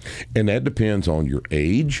 And that depends on your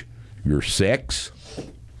age, your sex,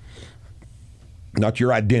 not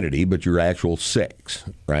your identity, but your actual sex,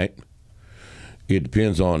 right? It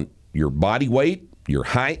depends on your body weight, your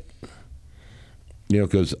height,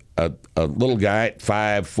 because a little guy at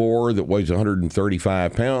 5'4" that weighs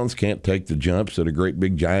 135 pounds can't take the jumps that a great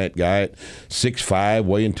big giant guy at 6'5",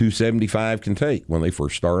 weighing 275 can take when they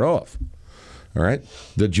first start off. All right?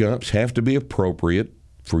 The jumps have to be appropriate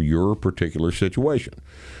for your particular situation.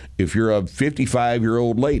 If you're a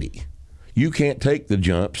 55-year-old lady, you can't take the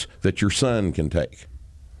jumps that your son can take.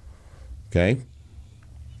 Okay?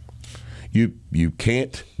 You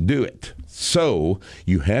can't do it. So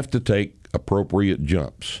you have to take appropriate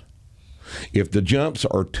jumps. If the jumps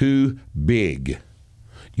are too big,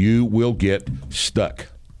 you will get stuck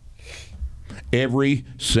every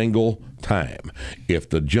single time. If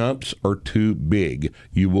the jumps are too big,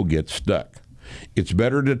 you will get stuck. It's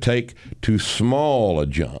better to take too small a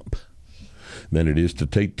jump than it is to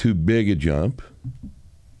take too big a jump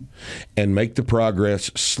and make the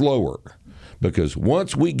progress slower, because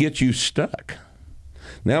once we get you stuck,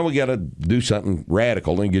 now we got to do something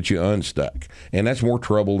radical and get you unstuck. And that's more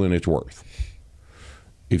trouble than it's worth.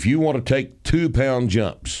 If you want to take 2-pound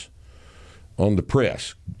jumps on the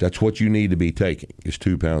press, that's what you need to be taking, is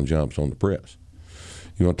 2-pound jumps on the press.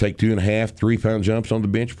 You want to take 2.5, 3-pound jumps on the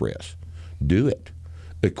bench press, do it.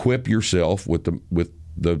 Equip yourself with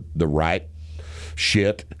the right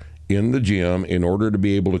shit in the gym in order to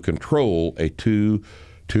be able to control a 2.5,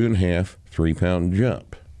 3-pound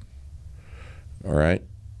jump. All right?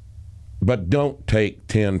 But don't take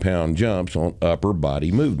 10-pound jumps on upper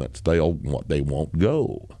body movements. They won't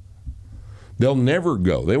go. They'll never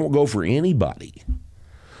go. They won't go for anybody.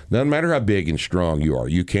 Doesn't matter how big and strong you are.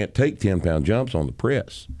 You can't take 10-pound jumps on the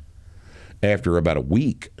press. After about a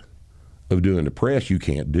week of doing the press, you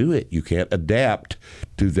can't do it. You can't adapt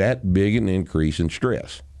to that big an increase in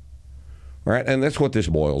stress. All right? And that's what this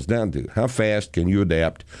boils down to. How fast can you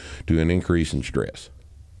adapt to an increase in stress?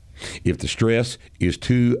 If the stress is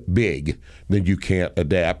too big, then you can't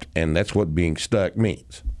adapt, and that's what being stuck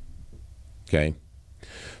means. Okay?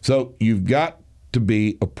 So you've got to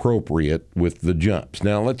be appropriate with the jumps.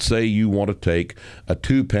 Now, let's say you want to take a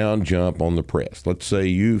 2-pound jump on the press. Let's say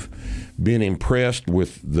you've been impressed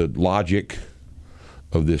with the logic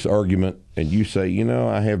of this argument, and you say,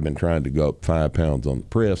 I have been trying to go up 5 pounds on the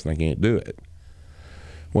press, and I can't do it.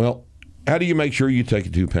 Well, how do you make sure you take a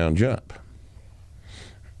 2-pound jump?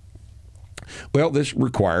 Well, this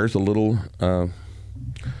requires a little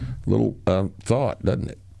thought, doesn't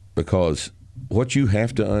it? Because what you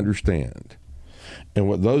have to understand, and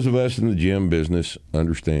what those of us in the gym business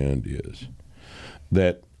understand, is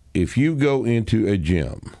that if you go into a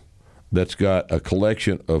gym that's got a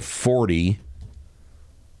collection of 40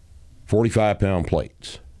 45-pound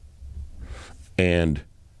plates and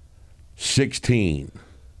 16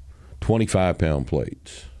 25-pound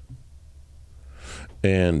plates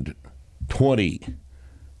and 20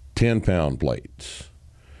 10-pound plates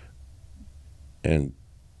and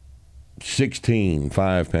 16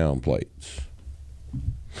 5-pound plates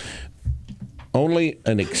Only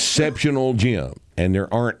an exceptional gym, and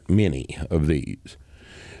there aren't many of these,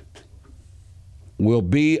 will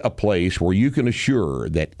be a place where you can assure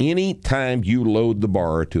that any time you load the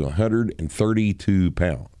bar to 132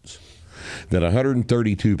 pounds, that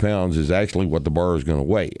 132 pounds is actually what the bar is going to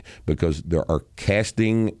weigh, because there are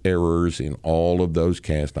casting errors in all of those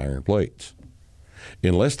cast iron plates.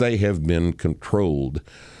 Unless they have been controlled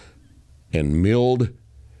and milled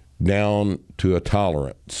down to a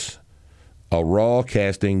tolerance, a raw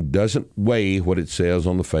casting doesn't weigh what it says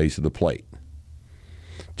on the face of the plate.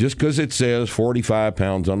 Just because it says 45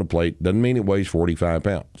 pounds on the plate doesn't mean it weighs 45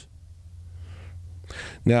 pounds.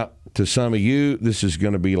 Now, to some of you, this is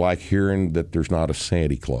going to be like hearing that there's not a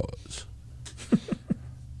Santa Claus.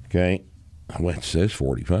 Okay? Well, it says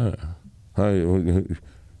 45.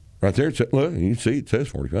 Right there, look, you see it says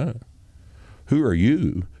 45. Who are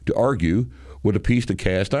you to argue with a piece of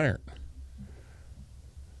cast iron?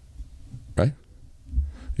 Right?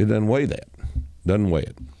 It doesn't weigh that. Doesn't weigh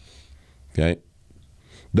it. Okay?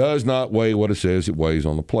 Does not weigh what it says it weighs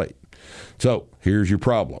on the plate. So here's your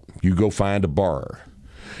problem. You go find a bar,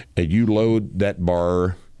 and you load that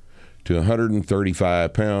bar to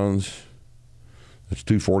 135 pounds. That's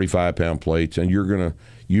two 45-pound plates, and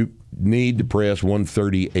you need to press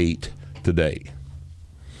 138 today.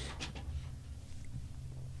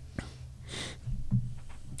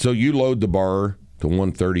 So you load the bar to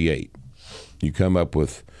 138. You come up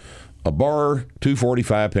with a bar, two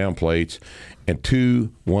 45-pound plates, and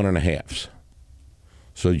two 1.5s.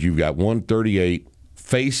 So you've got 138,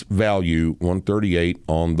 face value 138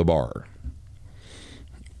 on the bar.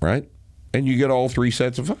 Right? And you get all three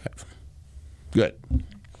sets of 5. Good.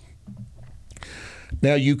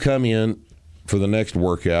 Now you come in for the next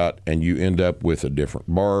workout and you end up with a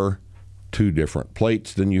different bar, 2 different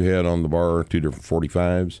plates than you had on the bar, 2 different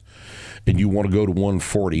 45s, and you want to go to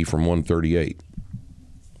 140 from 138.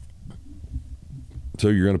 So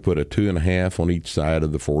you're going to put a 2.5 on each side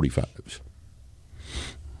of the 45s.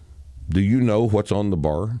 Do you know what's on the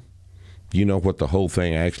bar? Do you know what the whole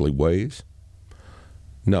thing actually weighs?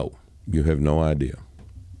 No, you have no idea.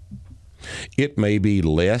 It may be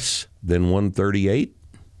less than 138,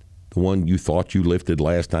 the one you thought you lifted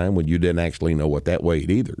last time when you didn't actually know what that weighed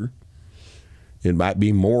either. It might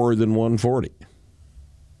be more than 140.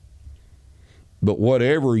 But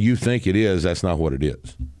whatever you think it is, that's not what it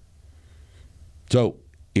is. So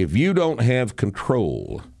if you don't have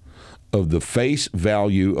control of the face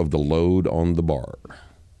value of the load on the bar,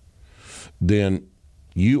 then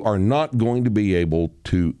you are not going to be able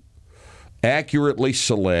to accurately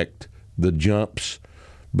select the jumps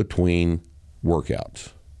between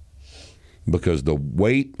workouts, because the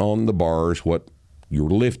weight on the bar is what you're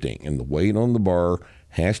lifting, and the weight on the bar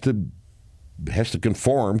has to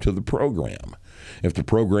conform to the program. If the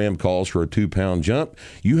program calls for a 2-pound jump,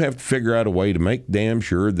 you have to figure out a way to make damn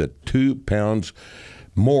sure that 2 pounds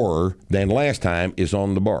more than last time is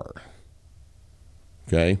on the bar.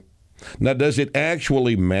 Okay? Now, does it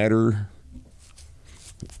actually matter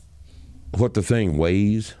what the thing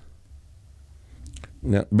weighs?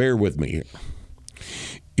 Now, bear with me here.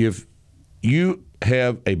 If you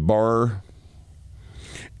have a bar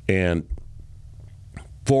and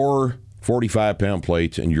 4 45-pound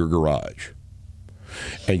plates in your garage,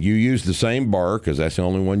 and you use the same bar, because that's the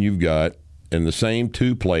only one you've got, and the same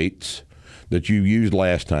 2 plates that you used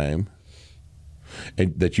last time,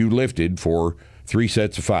 and that you lifted for 3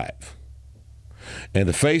 sets of 5, and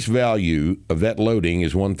the face value of that loading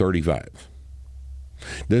is 135.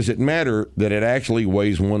 Does it matter that it actually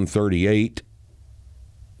weighs 138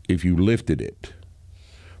 if you lifted it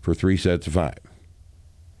for 3 sets of 5?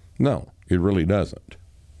 No, it really doesn't.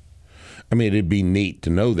 I mean, it'd be neat to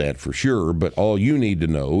know that for sure, but all you need to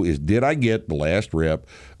know is, did I get the last rep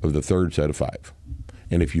of the 3rd set of 5?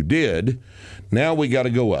 And if you did, now we got to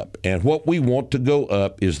go up. And what we want to go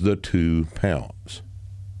up is the 2 pounds.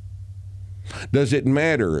 Does it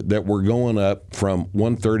matter that we're going up from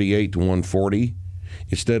 138 to 140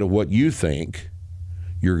 instead of what you think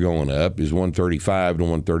you're going up is 135 to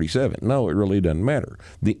 137? No, it really doesn't matter.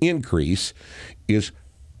 The increase is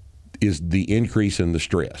the increase in the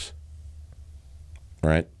stress.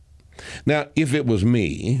 Right? Now, if it was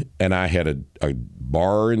me and I had a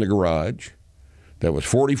bar in the garage that was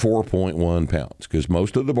 44.1 pounds, because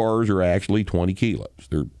most of the bars are actually 20 kilos.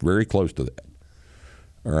 They're very close to that.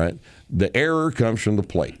 All right? The error comes from the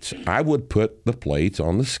plates. I would put the plates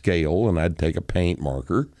on the scale, and I'd take a paint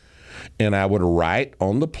marker, and I would write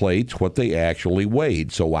on the plates what they actually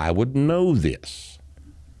weighed, so I would know this.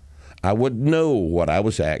 I would know what I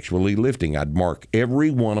was actually lifting. I'd mark every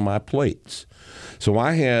one of my plates. So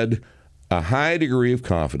I had a high degree of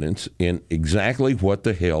confidence in exactly what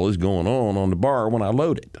the hell is going on the bar when I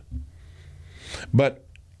load it. But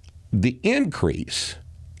the increase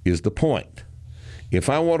is the point. If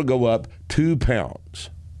I want to go up 2 pounds,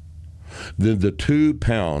 then the 2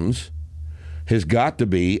 pounds has got to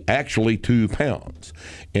be actually 2 pounds.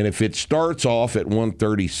 And if it starts off at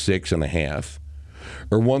 136.5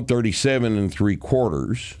 or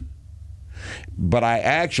 137.75, but I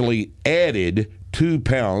actually added 2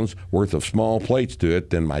 pounds worth of small plates to it,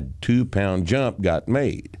 then my 2 pound jump got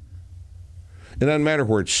made. It doesn't matter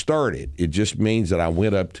where it started. It just means that I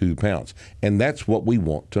went up 2 pounds. And that's what we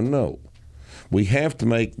want to know. We have to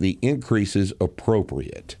make the increases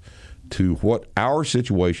appropriate to what our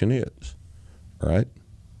situation is, right?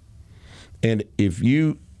 And if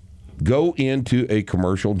you go into a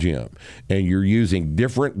commercial gym and you're using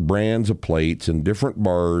different brands of plates and different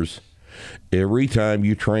bars, every time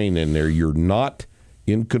you train in there, you're not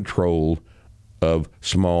in control of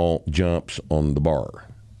small jumps on the bar.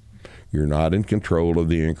 You're not in control of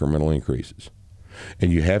the incremental increases.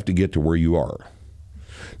 And you have to get to where you are.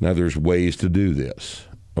 Now, there's ways to do this,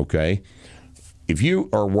 okay? If you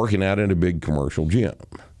are working out in a big commercial gym,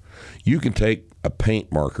 you can take a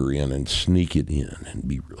paint marker in and sneak it in and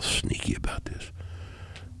be real sneaky about this.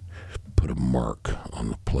 Put a mark on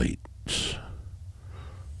the plates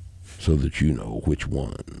so that you know which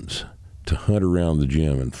ones to hunt around the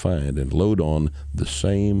gym and find and load on the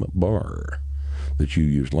same bar that you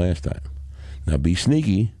used last time. Now, be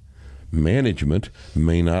sneaky. Management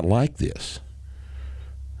may not like this.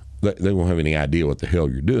 They won't have any idea what the hell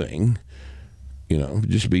you're doing. You know,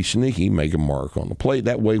 just be sneaky, make a mark on the plate.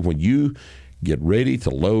 That way, when you get ready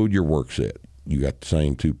to load your work set, you got the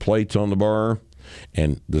same 2 plates on the bar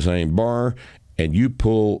and the same bar, and you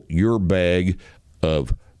pull your bag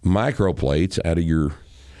of micro plates out of your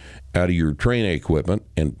training equipment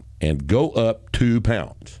and go up 2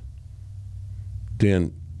 pounds.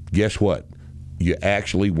 Then guess what? You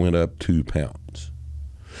actually went up 2 pounds.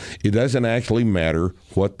 It doesn't actually matter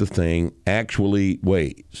what the thing actually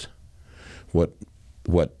weighs. What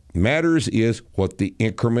matters is what the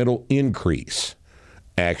incremental increase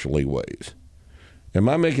actually weighs. Am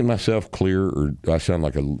I making myself clear, or do I sound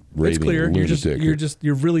like a raving lunatic?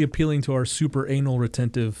 You're really appealing to our super anal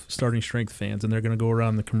retentive starting strength fans, and they're going to go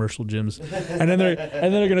around the commercial gyms, and then they're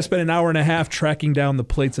going to spend an hour and a half tracking down the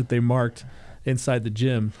plates that they marked inside the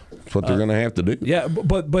gym. That's what they're going to have to do. Yeah,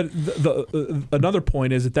 but another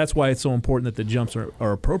point is that's why it's so important that the jumps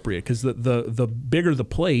are appropriate, because the bigger the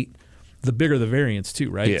plate, the bigger the variance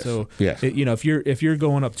too, right? Yes. So yes. If you're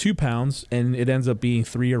going up 2 pounds and it ends up being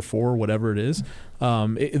 3 or 4, whatever it is,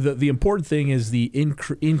 the important thing is the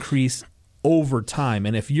increase over time.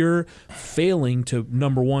 And if you're failing to,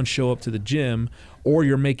 number one, show up to the gym, or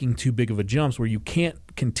you're making too big of a jumps where you can't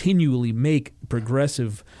continually make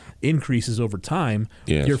progressive increases over time,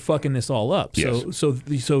 yes. you're fucking this all up. Yes. So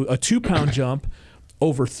a 2 pound jump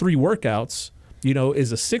over 3 workouts,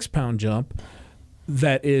 is a 6 pound jump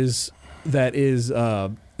that is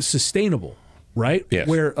sustainable, right? Yes.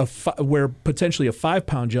 Where potentially a 5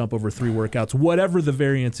 pound jump over 3 workouts, whatever the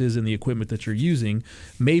variance is in the equipment that you're using,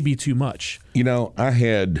 may be too much. I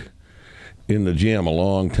had in the gym a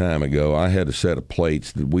long time ago, I had a set of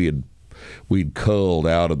plates that we'd culled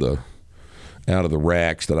out of the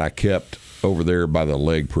racks that I kept over there by the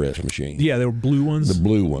leg press machine. Yeah, they were blue ones. The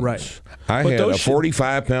blue ones. Right. I had a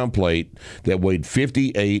 45-pound plate that weighed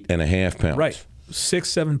 58.5 pounds. Right.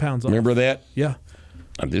 6-7 pounds off. Remember that? Yeah.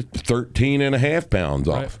 I did 13.5 pounds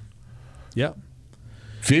off. Right. Yeah.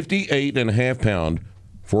 58.5 pound,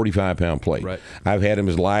 45-pound plate. Right. I've had them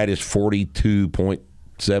as light as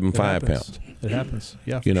 42.75 pounds. It happens.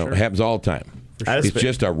 Yeah. It happens all the time. It's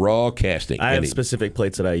just a raw casting. I have specific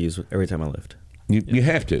plates that I use every time I lift. You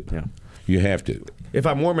have to. Yeah. You have to. If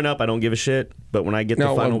I'm warming up, I don't give a shit. But when I get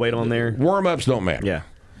the final weight on there, warm-ups don't matter. Yeah.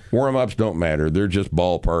 Warm-ups don't matter. They're just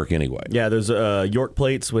ballpark anyway. Yeah, there's York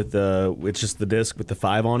plates with it's just the disc with the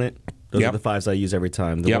 5 on it. Those are the 5s I use every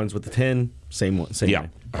time. The ones with the 10, same one. Same way.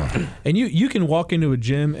 And you can walk into a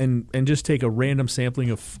gym and just take a random sampling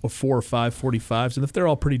of 4 or 5 45s, and if they're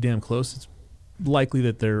all pretty damn close, it's likely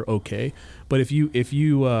that they're okay. But if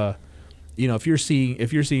you're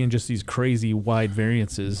seeing just these crazy wide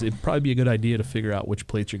variances, it'd probably be a good idea to figure out which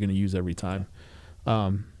plates you're going to use every time.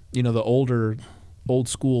 The old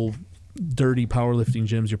school dirty powerlifting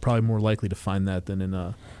gyms, you're probably more likely to find that than in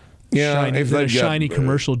a shiny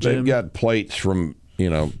commercial gym. They've got plates from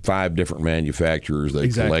 5 different manufacturers they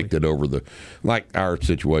collected over like our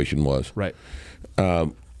situation was. Right.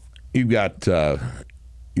 You've got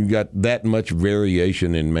you got that much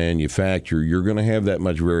variation in manufacture, you're going to have that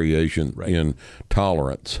much variation in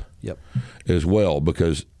tolerance as well,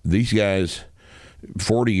 because these guys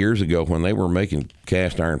 40 years ago when they were making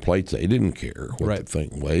cast iron plates, they didn't care what the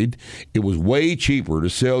thing weighed. It was way cheaper to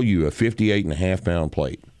sell you a 58.5 pound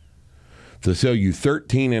plate, to sell you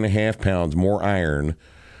 13.5 pounds more iron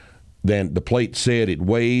than the plate said it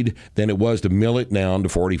weighed, than it was to mill it down to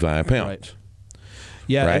 45 pounds. Right.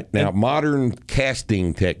 Yeah. Right? Now, modern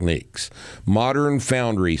casting techniques, modern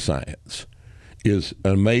foundry science is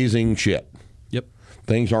amazing shit. Yep.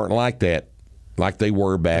 Things aren't like that, like they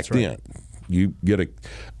were back then. You get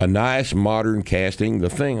a nice modern casting, the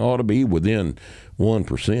thing ought to be within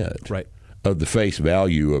 1% of the face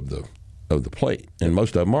value of the plate, and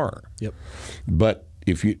most of them are. Yep. But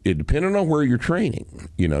depending on where you're training,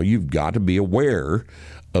 you've got to be aware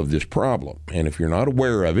of this problem. And if you're not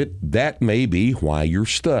aware of it, that may be why you're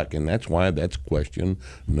stuck. And that's question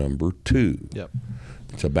number 2. Yep.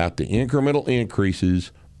 It's about the incremental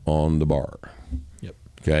increases on the bar. Yep.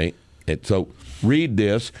 Okay? So read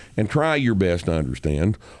this and try your best to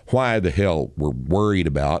understand why the hell we're worried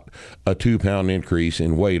about a 2-pound increase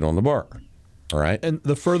in weight on the bar. All right? And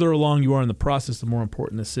the further along you are in the process, the more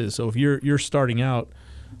important this is. So if you're starting out,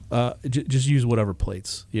 just use whatever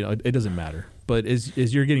plates. It doesn't matter. But as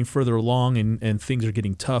you're getting further along and things are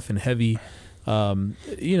getting tough and heavy,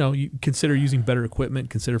 you consider using better equipment,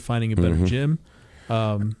 consider finding a better gym.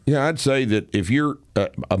 I'd say that if you're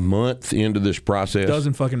a month into this process, it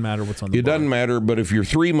doesn't fucking matter what's on the bar. It doesn't matter, but if you're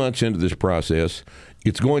 3 months into this process,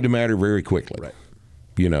 it's going to matter very quickly. Right.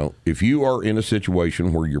 If you are in a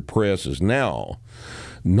situation where your press is now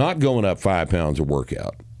not going up 5 pounds a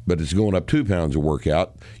workout, but it's going up 2 pounds a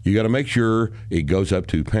workout, you got to make sure it goes up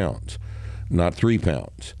 2 pounds. Not 3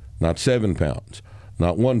 pounds, not 7 pounds,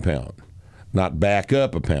 not 1 pound, not back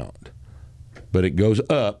up a pound, but it goes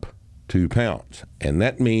up 2 pounds. And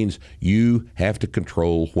that means you have to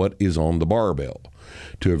control what is on the barbell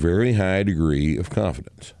to a very high degree of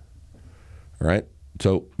confidence. All right?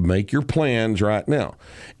 So make your plans right now.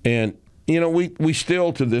 And, we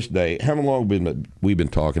still to this day, how long we've been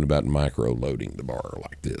talking about micro loading the bar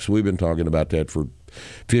like this? We've been talking about that for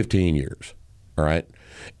 15 years. All right?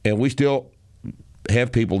 And we still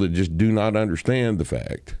have people that just do not understand the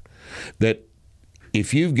fact that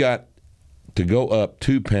if you've got to go up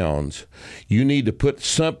 2 pounds, you need to put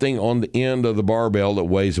something on the end of the barbell that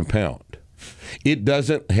weighs a pound. It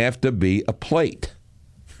doesn't have to be a plate.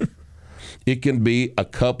 It can be a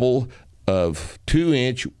couple of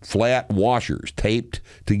 2-inch flat washers taped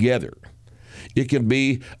together. It can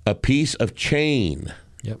be a piece of chain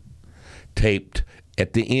taped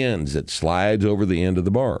at the ends that slides over the end of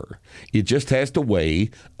the bar. It just has to weigh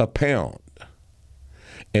a pound.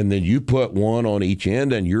 And then you put one on each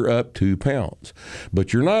end and you're up 2 pounds.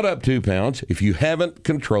 But you're not up 2 pounds if you haven't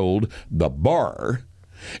controlled the bar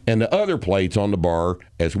and the other plates on the bar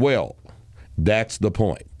as well. That's the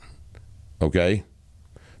point. Okay?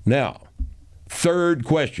 Now, third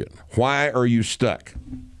question. Why are you stuck?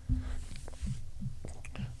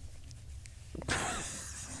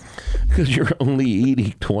 Because you're only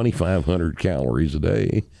eating 2,500 calories a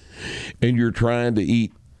day, and you're trying to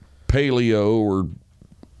eat paleo or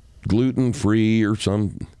gluten-free or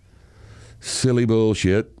some silly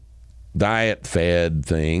bullshit diet fad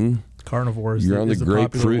thing. Carnivore is You're on the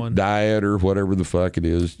grapefruit one. diet or whatever the fuck it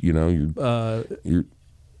is.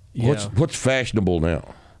 What's fashionable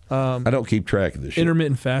now? I don't keep track of this shit.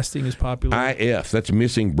 Intermittent fasting is popular. IF, that's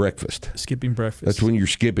missing breakfast. Skipping breakfast. That's when you're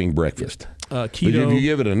skipping breakfast. Keto. But if you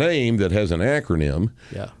give it a name that has an acronym,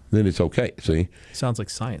 then it's okay. See? Sounds like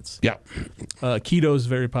science. Yeah. Keto is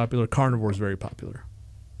very popular. Carnivore is very popular.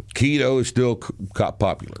 Keto is still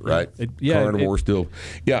popular, right? Carnivore still.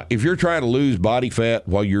 Yeah, if you're trying to lose body fat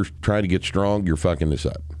while you're trying to get strong, you're fucking this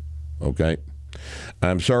up. Okay?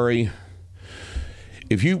 I'm sorry.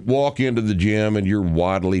 If you walk into the gym and you're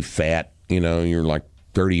waddly fat, you're like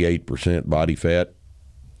 38% body fat,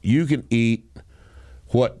 you can eat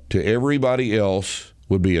what to everybody else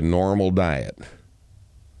would be a normal diet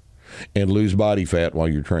and lose body fat while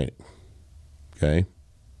you're training. Okay?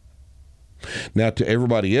 Now, to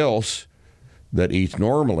everybody else that eats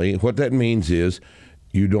normally, what that means is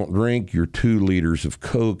you don't drink your 2 liters of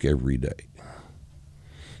Coke every day.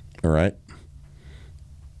 All right?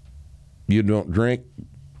 You don't drink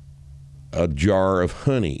a jar of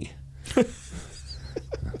honey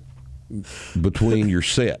between your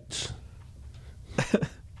sets.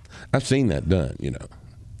 I've seen that done,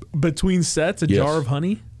 Between sets, a jar of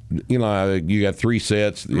honey? You got 3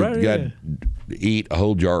 sets. You got to eat a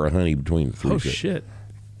whole jar of honey between the 3 sets. Oh, shit.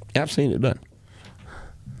 I've seen it done.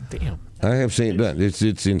 Damn. I have seen it done.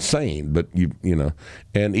 It's insane, but you know,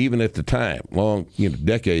 and even at the time,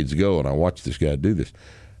 decades ago, and I watched this guy do this,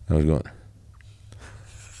 I was going,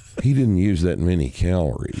 he didn't use that many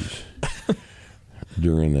calories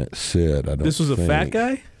during that set. I don't. This was a fat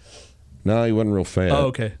guy? No, he wasn't real fat. Oh,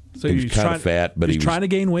 okay. So he was kind of fat, but he was trying to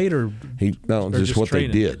gain weight, or it's just what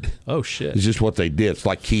training? they did. Oh shit! It's just what they did. It's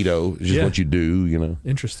like keto. It's just what you do. You know.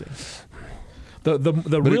 Interesting.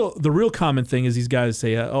 The real common thing is these guys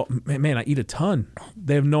say, "Oh man, I eat a ton."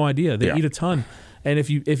 They have no idea they eat a ton, and if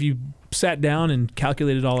you sat down and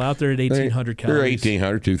calculated it all out, they're at 1,800 calories. They're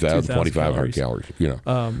 1,800, 2,000, 2,500 calories. You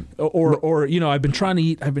know. Or I've been trying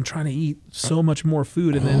to eat so much more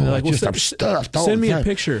food, and then they're like, I'm stuffed. Send me a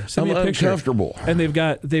picture. Send me a picture. I'm uncomfortable. And they've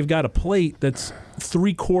got a plate that's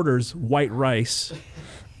 3/4 white rice,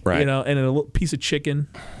 right? You know, and a little piece of chicken.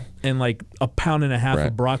 And like a pound and a half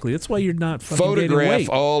of broccoli. That's why you're not fucking gaining weight. Photograph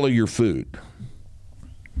all of your food.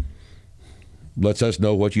 Lets us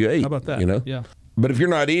know what you ate. How about that? You know? Yeah. But if you're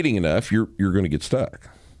not eating enough, you're going to get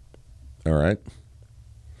stuck. All right?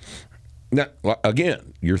 Now,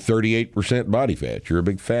 again, you're 38% body fat. You're a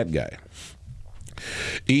big fat guy.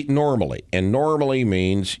 Eat normally. And normally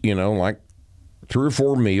means, like 3 or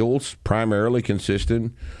 4 meals, primarily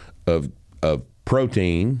consistent of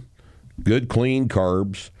protein, good clean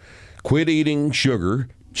carbs. Quit eating sugar.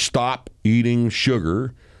 Stop eating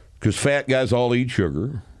sugar, because fat guys all eat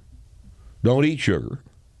sugar. Don't eat sugar.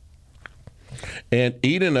 And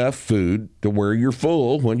eat enough food to where you're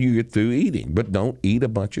full when you get through eating. But don't eat a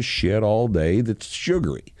bunch of shit all day that's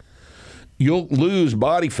sugary. You'll lose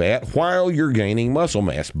body fat while you're gaining muscle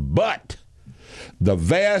mass. But the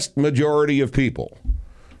vast majority of people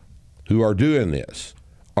who are doing this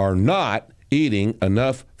are not eating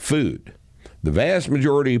enough food. The vast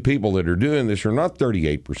majority of people that are doing this are not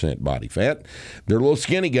 38% body fat. They're little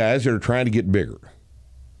skinny guys that are trying to get bigger.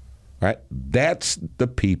 Right? That's the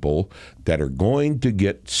people that are going to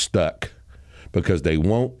get stuck because they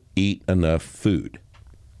won't eat enough food.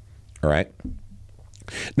 All right?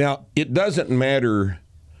 Now, it doesn't matter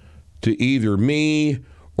to either me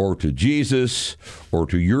or to Jesus or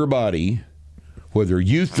to your body whether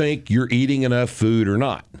you think you're eating enough food or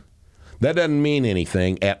not. That doesn't mean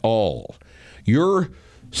anything at all. Your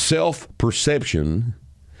self-perception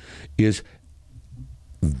is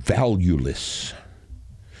valueless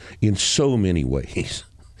in so many ways.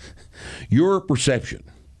 Your perception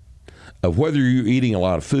of whether you're eating a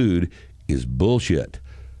lot of food is bullshit.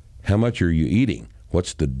 How much are you eating?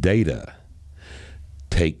 What's the data?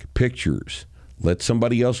 Take pictures. Let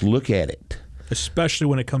somebody else look at it. Especially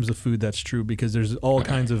when it comes to food, that's true, because there's all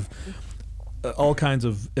kinds of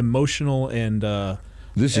emotional and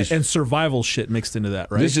survival shit mixed into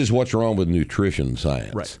that, right? This is what's wrong with nutrition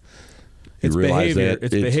science. Right. It's behavior.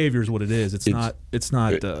 It's behavior is what it is. It's not.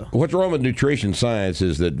 What's wrong with nutrition science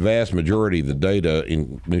is that vast majority of the data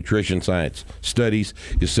in nutrition science studies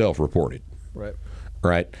is self-reported. Right.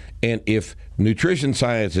 Right. And if nutrition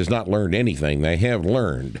science has not learned anything, they have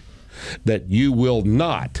learned that you will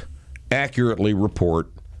not accurately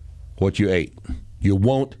report what you ate. You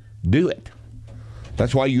won't do it.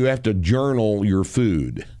 That's why you have to journal your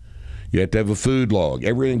food. You have to have a food log.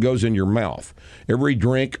 Everything goes in your mouth. Every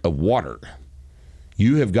drink of water,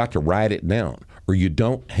 you have got to write it down, or you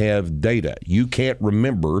don't have data. You can't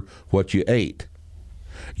remember what you ate.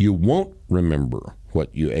 You won't remember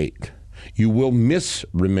what you ate. You will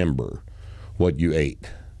misremember what you ate.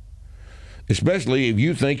 Especially if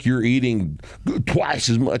you think you're eating twice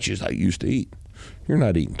as much as I used to eat. You're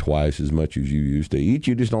not eating twice as much as you used to eat.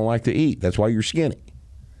 You just don't like to eat. That's why you're skinny.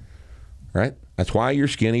 Right? That's why you're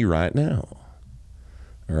skinny right now.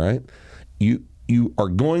 All right? You are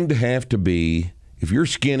going to have to be, if you're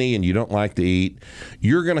skinny and you don't like to eat,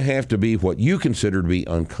 you're going to have to be what you consider to be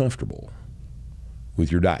uncomfortable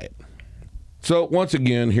with your diet. So once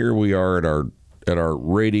again, here we are at our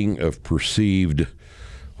rating of perceived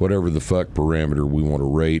whatever the fuck parameter we want to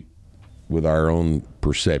rate with our own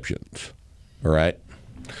perceptions. All right?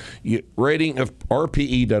 Rating of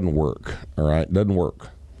RPE doesn't work. All right? Doesn't work.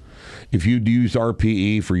 If you use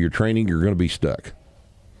RPE for your training, you're going to be stuck.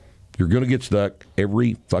 You're going to get stuck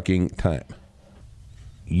every fucking time.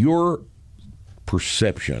 Your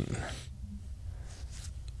perception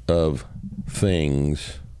of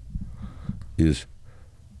things is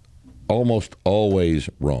almost always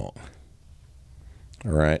wrong.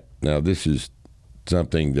 All right? Now, this is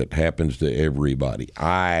something that happens to everybody.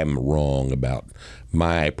 I'm wrong about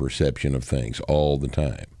my perception of things all the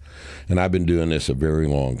time. And I've been doing this a very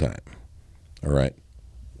long time. All right?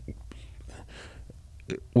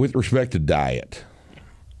 With respect to diet,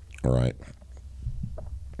 all right,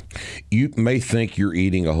 You may think you're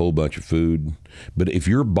eating a whole bunch of food, but if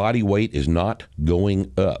your body weight is not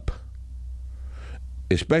going up,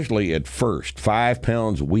 especially at first, 5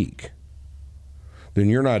 pounds a week, then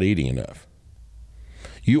you're not eating enough.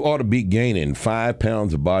 You ought to be gaining 5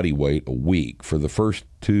 pounds of body weight a week for the first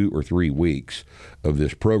 2 or 3 weeks of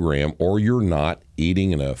this program, or you're not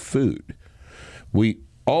eating enough food. We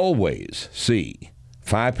always see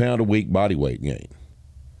 5 pound a week body weight gain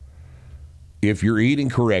if you're eating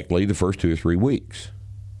correctly the first 2 or 3 weeks.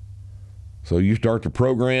 So you start the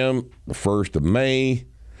program the 1st of May.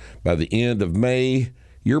 By the end of May,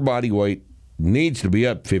 your body weight needs to be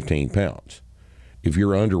up 15 pounds if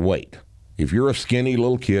you're underweight. If you're a skinny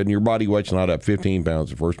little kid and your body weight's not up 15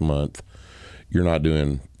 pounds the first month, you're not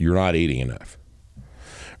eating enough.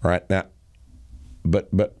 All right, now, but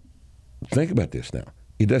think about this now.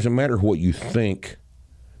 It doesn't matter what you think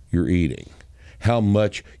you're eating, how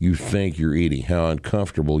much you think you're eating, how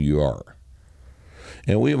uncomfortable you are.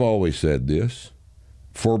 And we've always said this,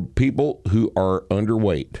 for people who are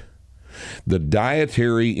underweight, the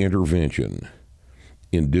dietary intervention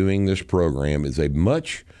in doing this program is a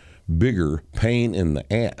much bigger pain in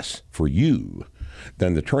the ass for you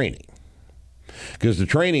than the training. Because the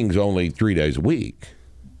training's only 3 days a week,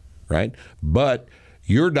 right? But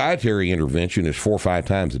your dietary intervention is 4 or 5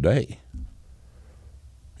 times a day.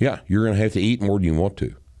 Yeah, you're going to have to eat more than you want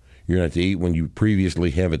to. You're going to have to eat when you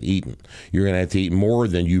previously haven't eaten. You're going to have to eat more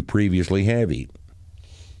than you previously have eaten.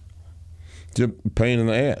 It's a pain in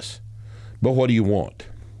the ass. But what do you want?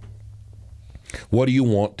 What do you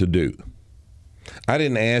want to do? I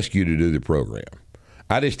didn't ask you to do the program.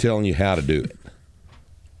 I'm just telling you how to do it,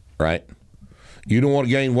 right? You don't want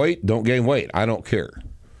to gain weight? Don't gain weight. I don't care.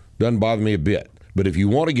 Doesn't bother me a bit. But if you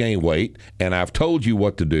want to gain weight, and I've told you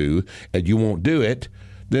what to do, and you won't do it,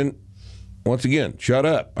 then, once again, shut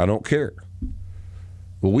up. I don't care.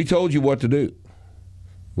 Well, we told you what to do.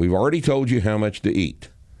 We've already told you how much to eat.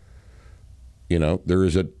 You know,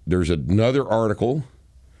 there's another article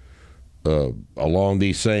along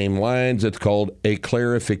these same lines. It's called A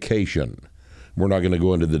Clarification. We're not going to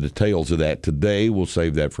go into the details of that today. We'll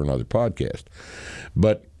save that for another podcast.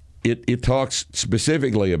 But it talks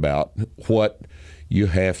specifically about what you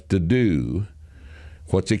have to do,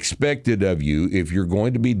 what's expected of you if you're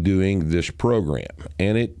going to be doing this program.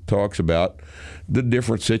 And it talks about the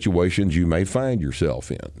different situations you may find yourself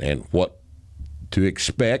in and what to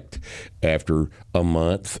expect after a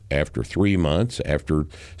month, after 3 months, after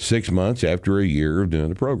 6 months, after a year of doing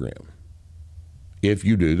the program, if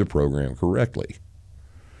you do the program correctly.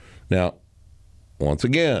 Now, once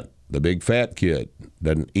again, the big fat kid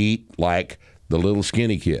doesn't eat like the little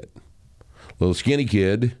skinny kid. Little skinny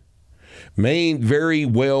kid may very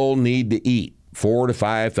well need to eat 4,000 to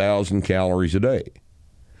 5,000 calories a day.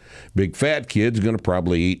 Big fat kid's going to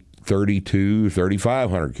probably eat 3,200,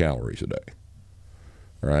 3,500 calories a day.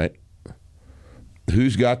 Right?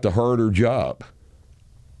 Who's got the harder job?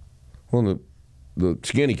 Well, the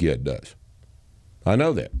skinny kid does. I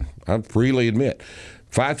know that. I freely admit.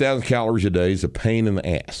 5,000 calories a day is a pain in the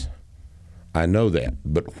ass. I know that.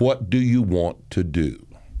 But what do you want to do?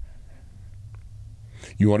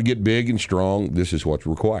 You want to get big and strong, this is what's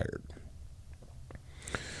required.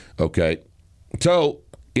 Okay. So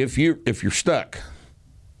if you're stuck,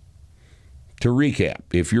 to recap,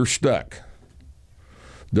 if you're stuck,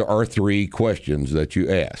 there are 3 questions that you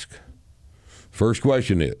ask. First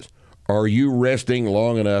question is, are you resting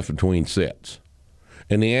long enough between sets?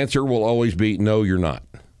 And the answer will always be, no, you're not.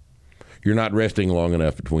 You're not resting long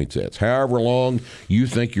enough between sets. However long you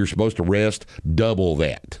think you're supposed to rest, double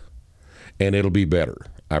that. And it'll be better,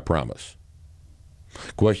 I promise.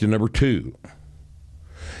 Question number 2,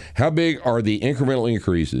 how big are the incremental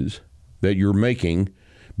increases that you're making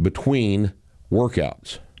between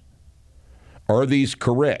workouts? Are these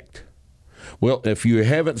correct? Well, if you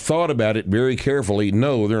haven't thought about it very carefully,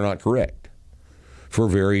 no, they're not correct for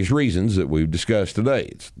various reasons that we've discussed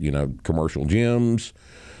today. It's, commercial gyms,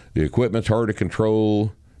 the equipment's hard to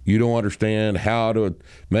control. You don't understand how to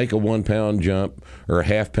make a 1 pound jump or a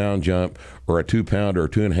half pound jump or a 2 pound or a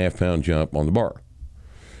 2.5 pound jump on the bar.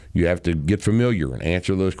 You have to get familiar and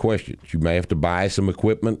answer those questions. You may have to buy some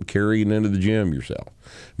equipment and carry it into the gym yourself.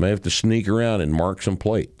 You may have to sneak around and mark some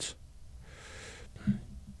plates.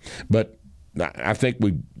 But I think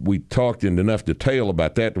we talked in enough detail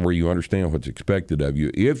about that to where you understand what's expected of you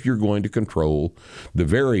if you're going to control the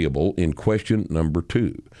variable in question number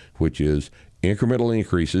 2, which is incremental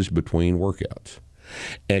increases between workouts.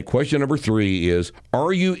 And question number 3 is,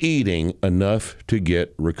 are you eating enough to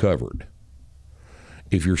get recovered?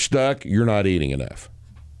 If you're stuck, you're not eating enough.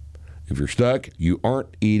 If you're stuck, you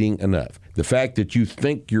aren't eating enough. The fact that you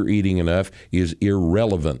think you're eating enough is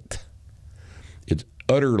irrelevant. It's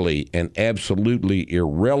utterly and absolutely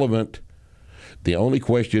irrelevant. The only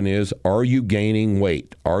question is, are you gaining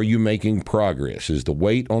weight? Are you making progress? Is the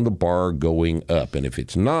weight on the bar going up? And if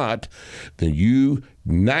it's not, then you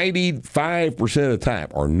 95% of the time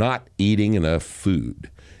are not eating enough food.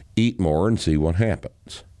 Eat more and see what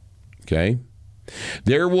happens. Okay?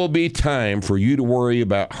 There will be time for you to worry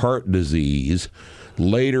about heart disease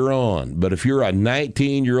later on. But if you're a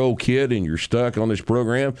 19-year-old kid and you're stuck on this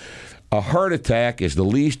program, a heart attack is the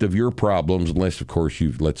least of your problems, unless, of course,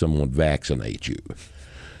 you let someone vaccinate you.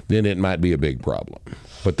 Then it might be a big problem.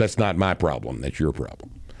 But that's not my problem. That's your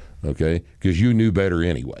problem. Okay? Because you knew better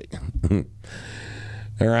anyway.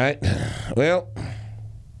 All right? Well,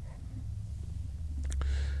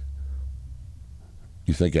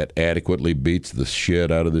 you think that adequately beats the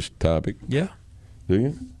shit out of this topic? Yeah. Do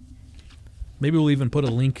you? Maybe we'll even put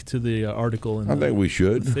a link to the article. I think we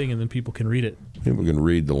should. Thing, and then people can read it. People can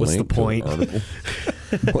read the What's link the point? to the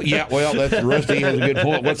article. Well, yeah, well, that's Rusty has a good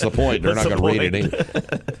point. What's the point? They're not going to read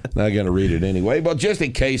it. Not going to read it anyway. But just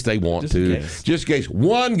in case they want to, just in case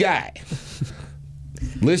one guy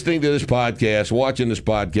listening to this podcast, watching this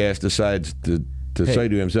podcast, decides to say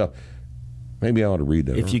to himself, maybe I ought to read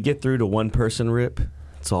that. If you get through to one person, Rip,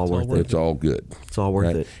 it's all worth it. It's all good. It's all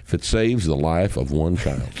worth it. If it saves the life of one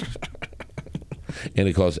child, and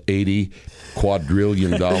it costs $80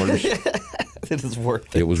 quadrillion, it is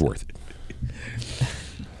worth it. It was worth it.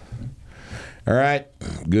 All right,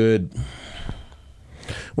 good.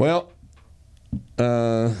 Well,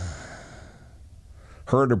 hard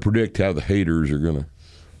to predict how the haters are going to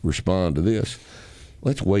respond to this.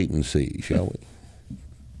 Let's wait and see, shall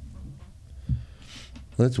we?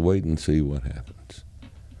 Let's wait and see what happens.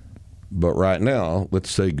 But right now,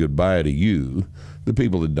 let's say goodbye to you, the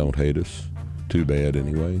people that don't hate us. Too bad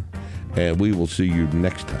anyway. And we will see you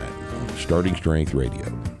next time on Starting Strength Radio.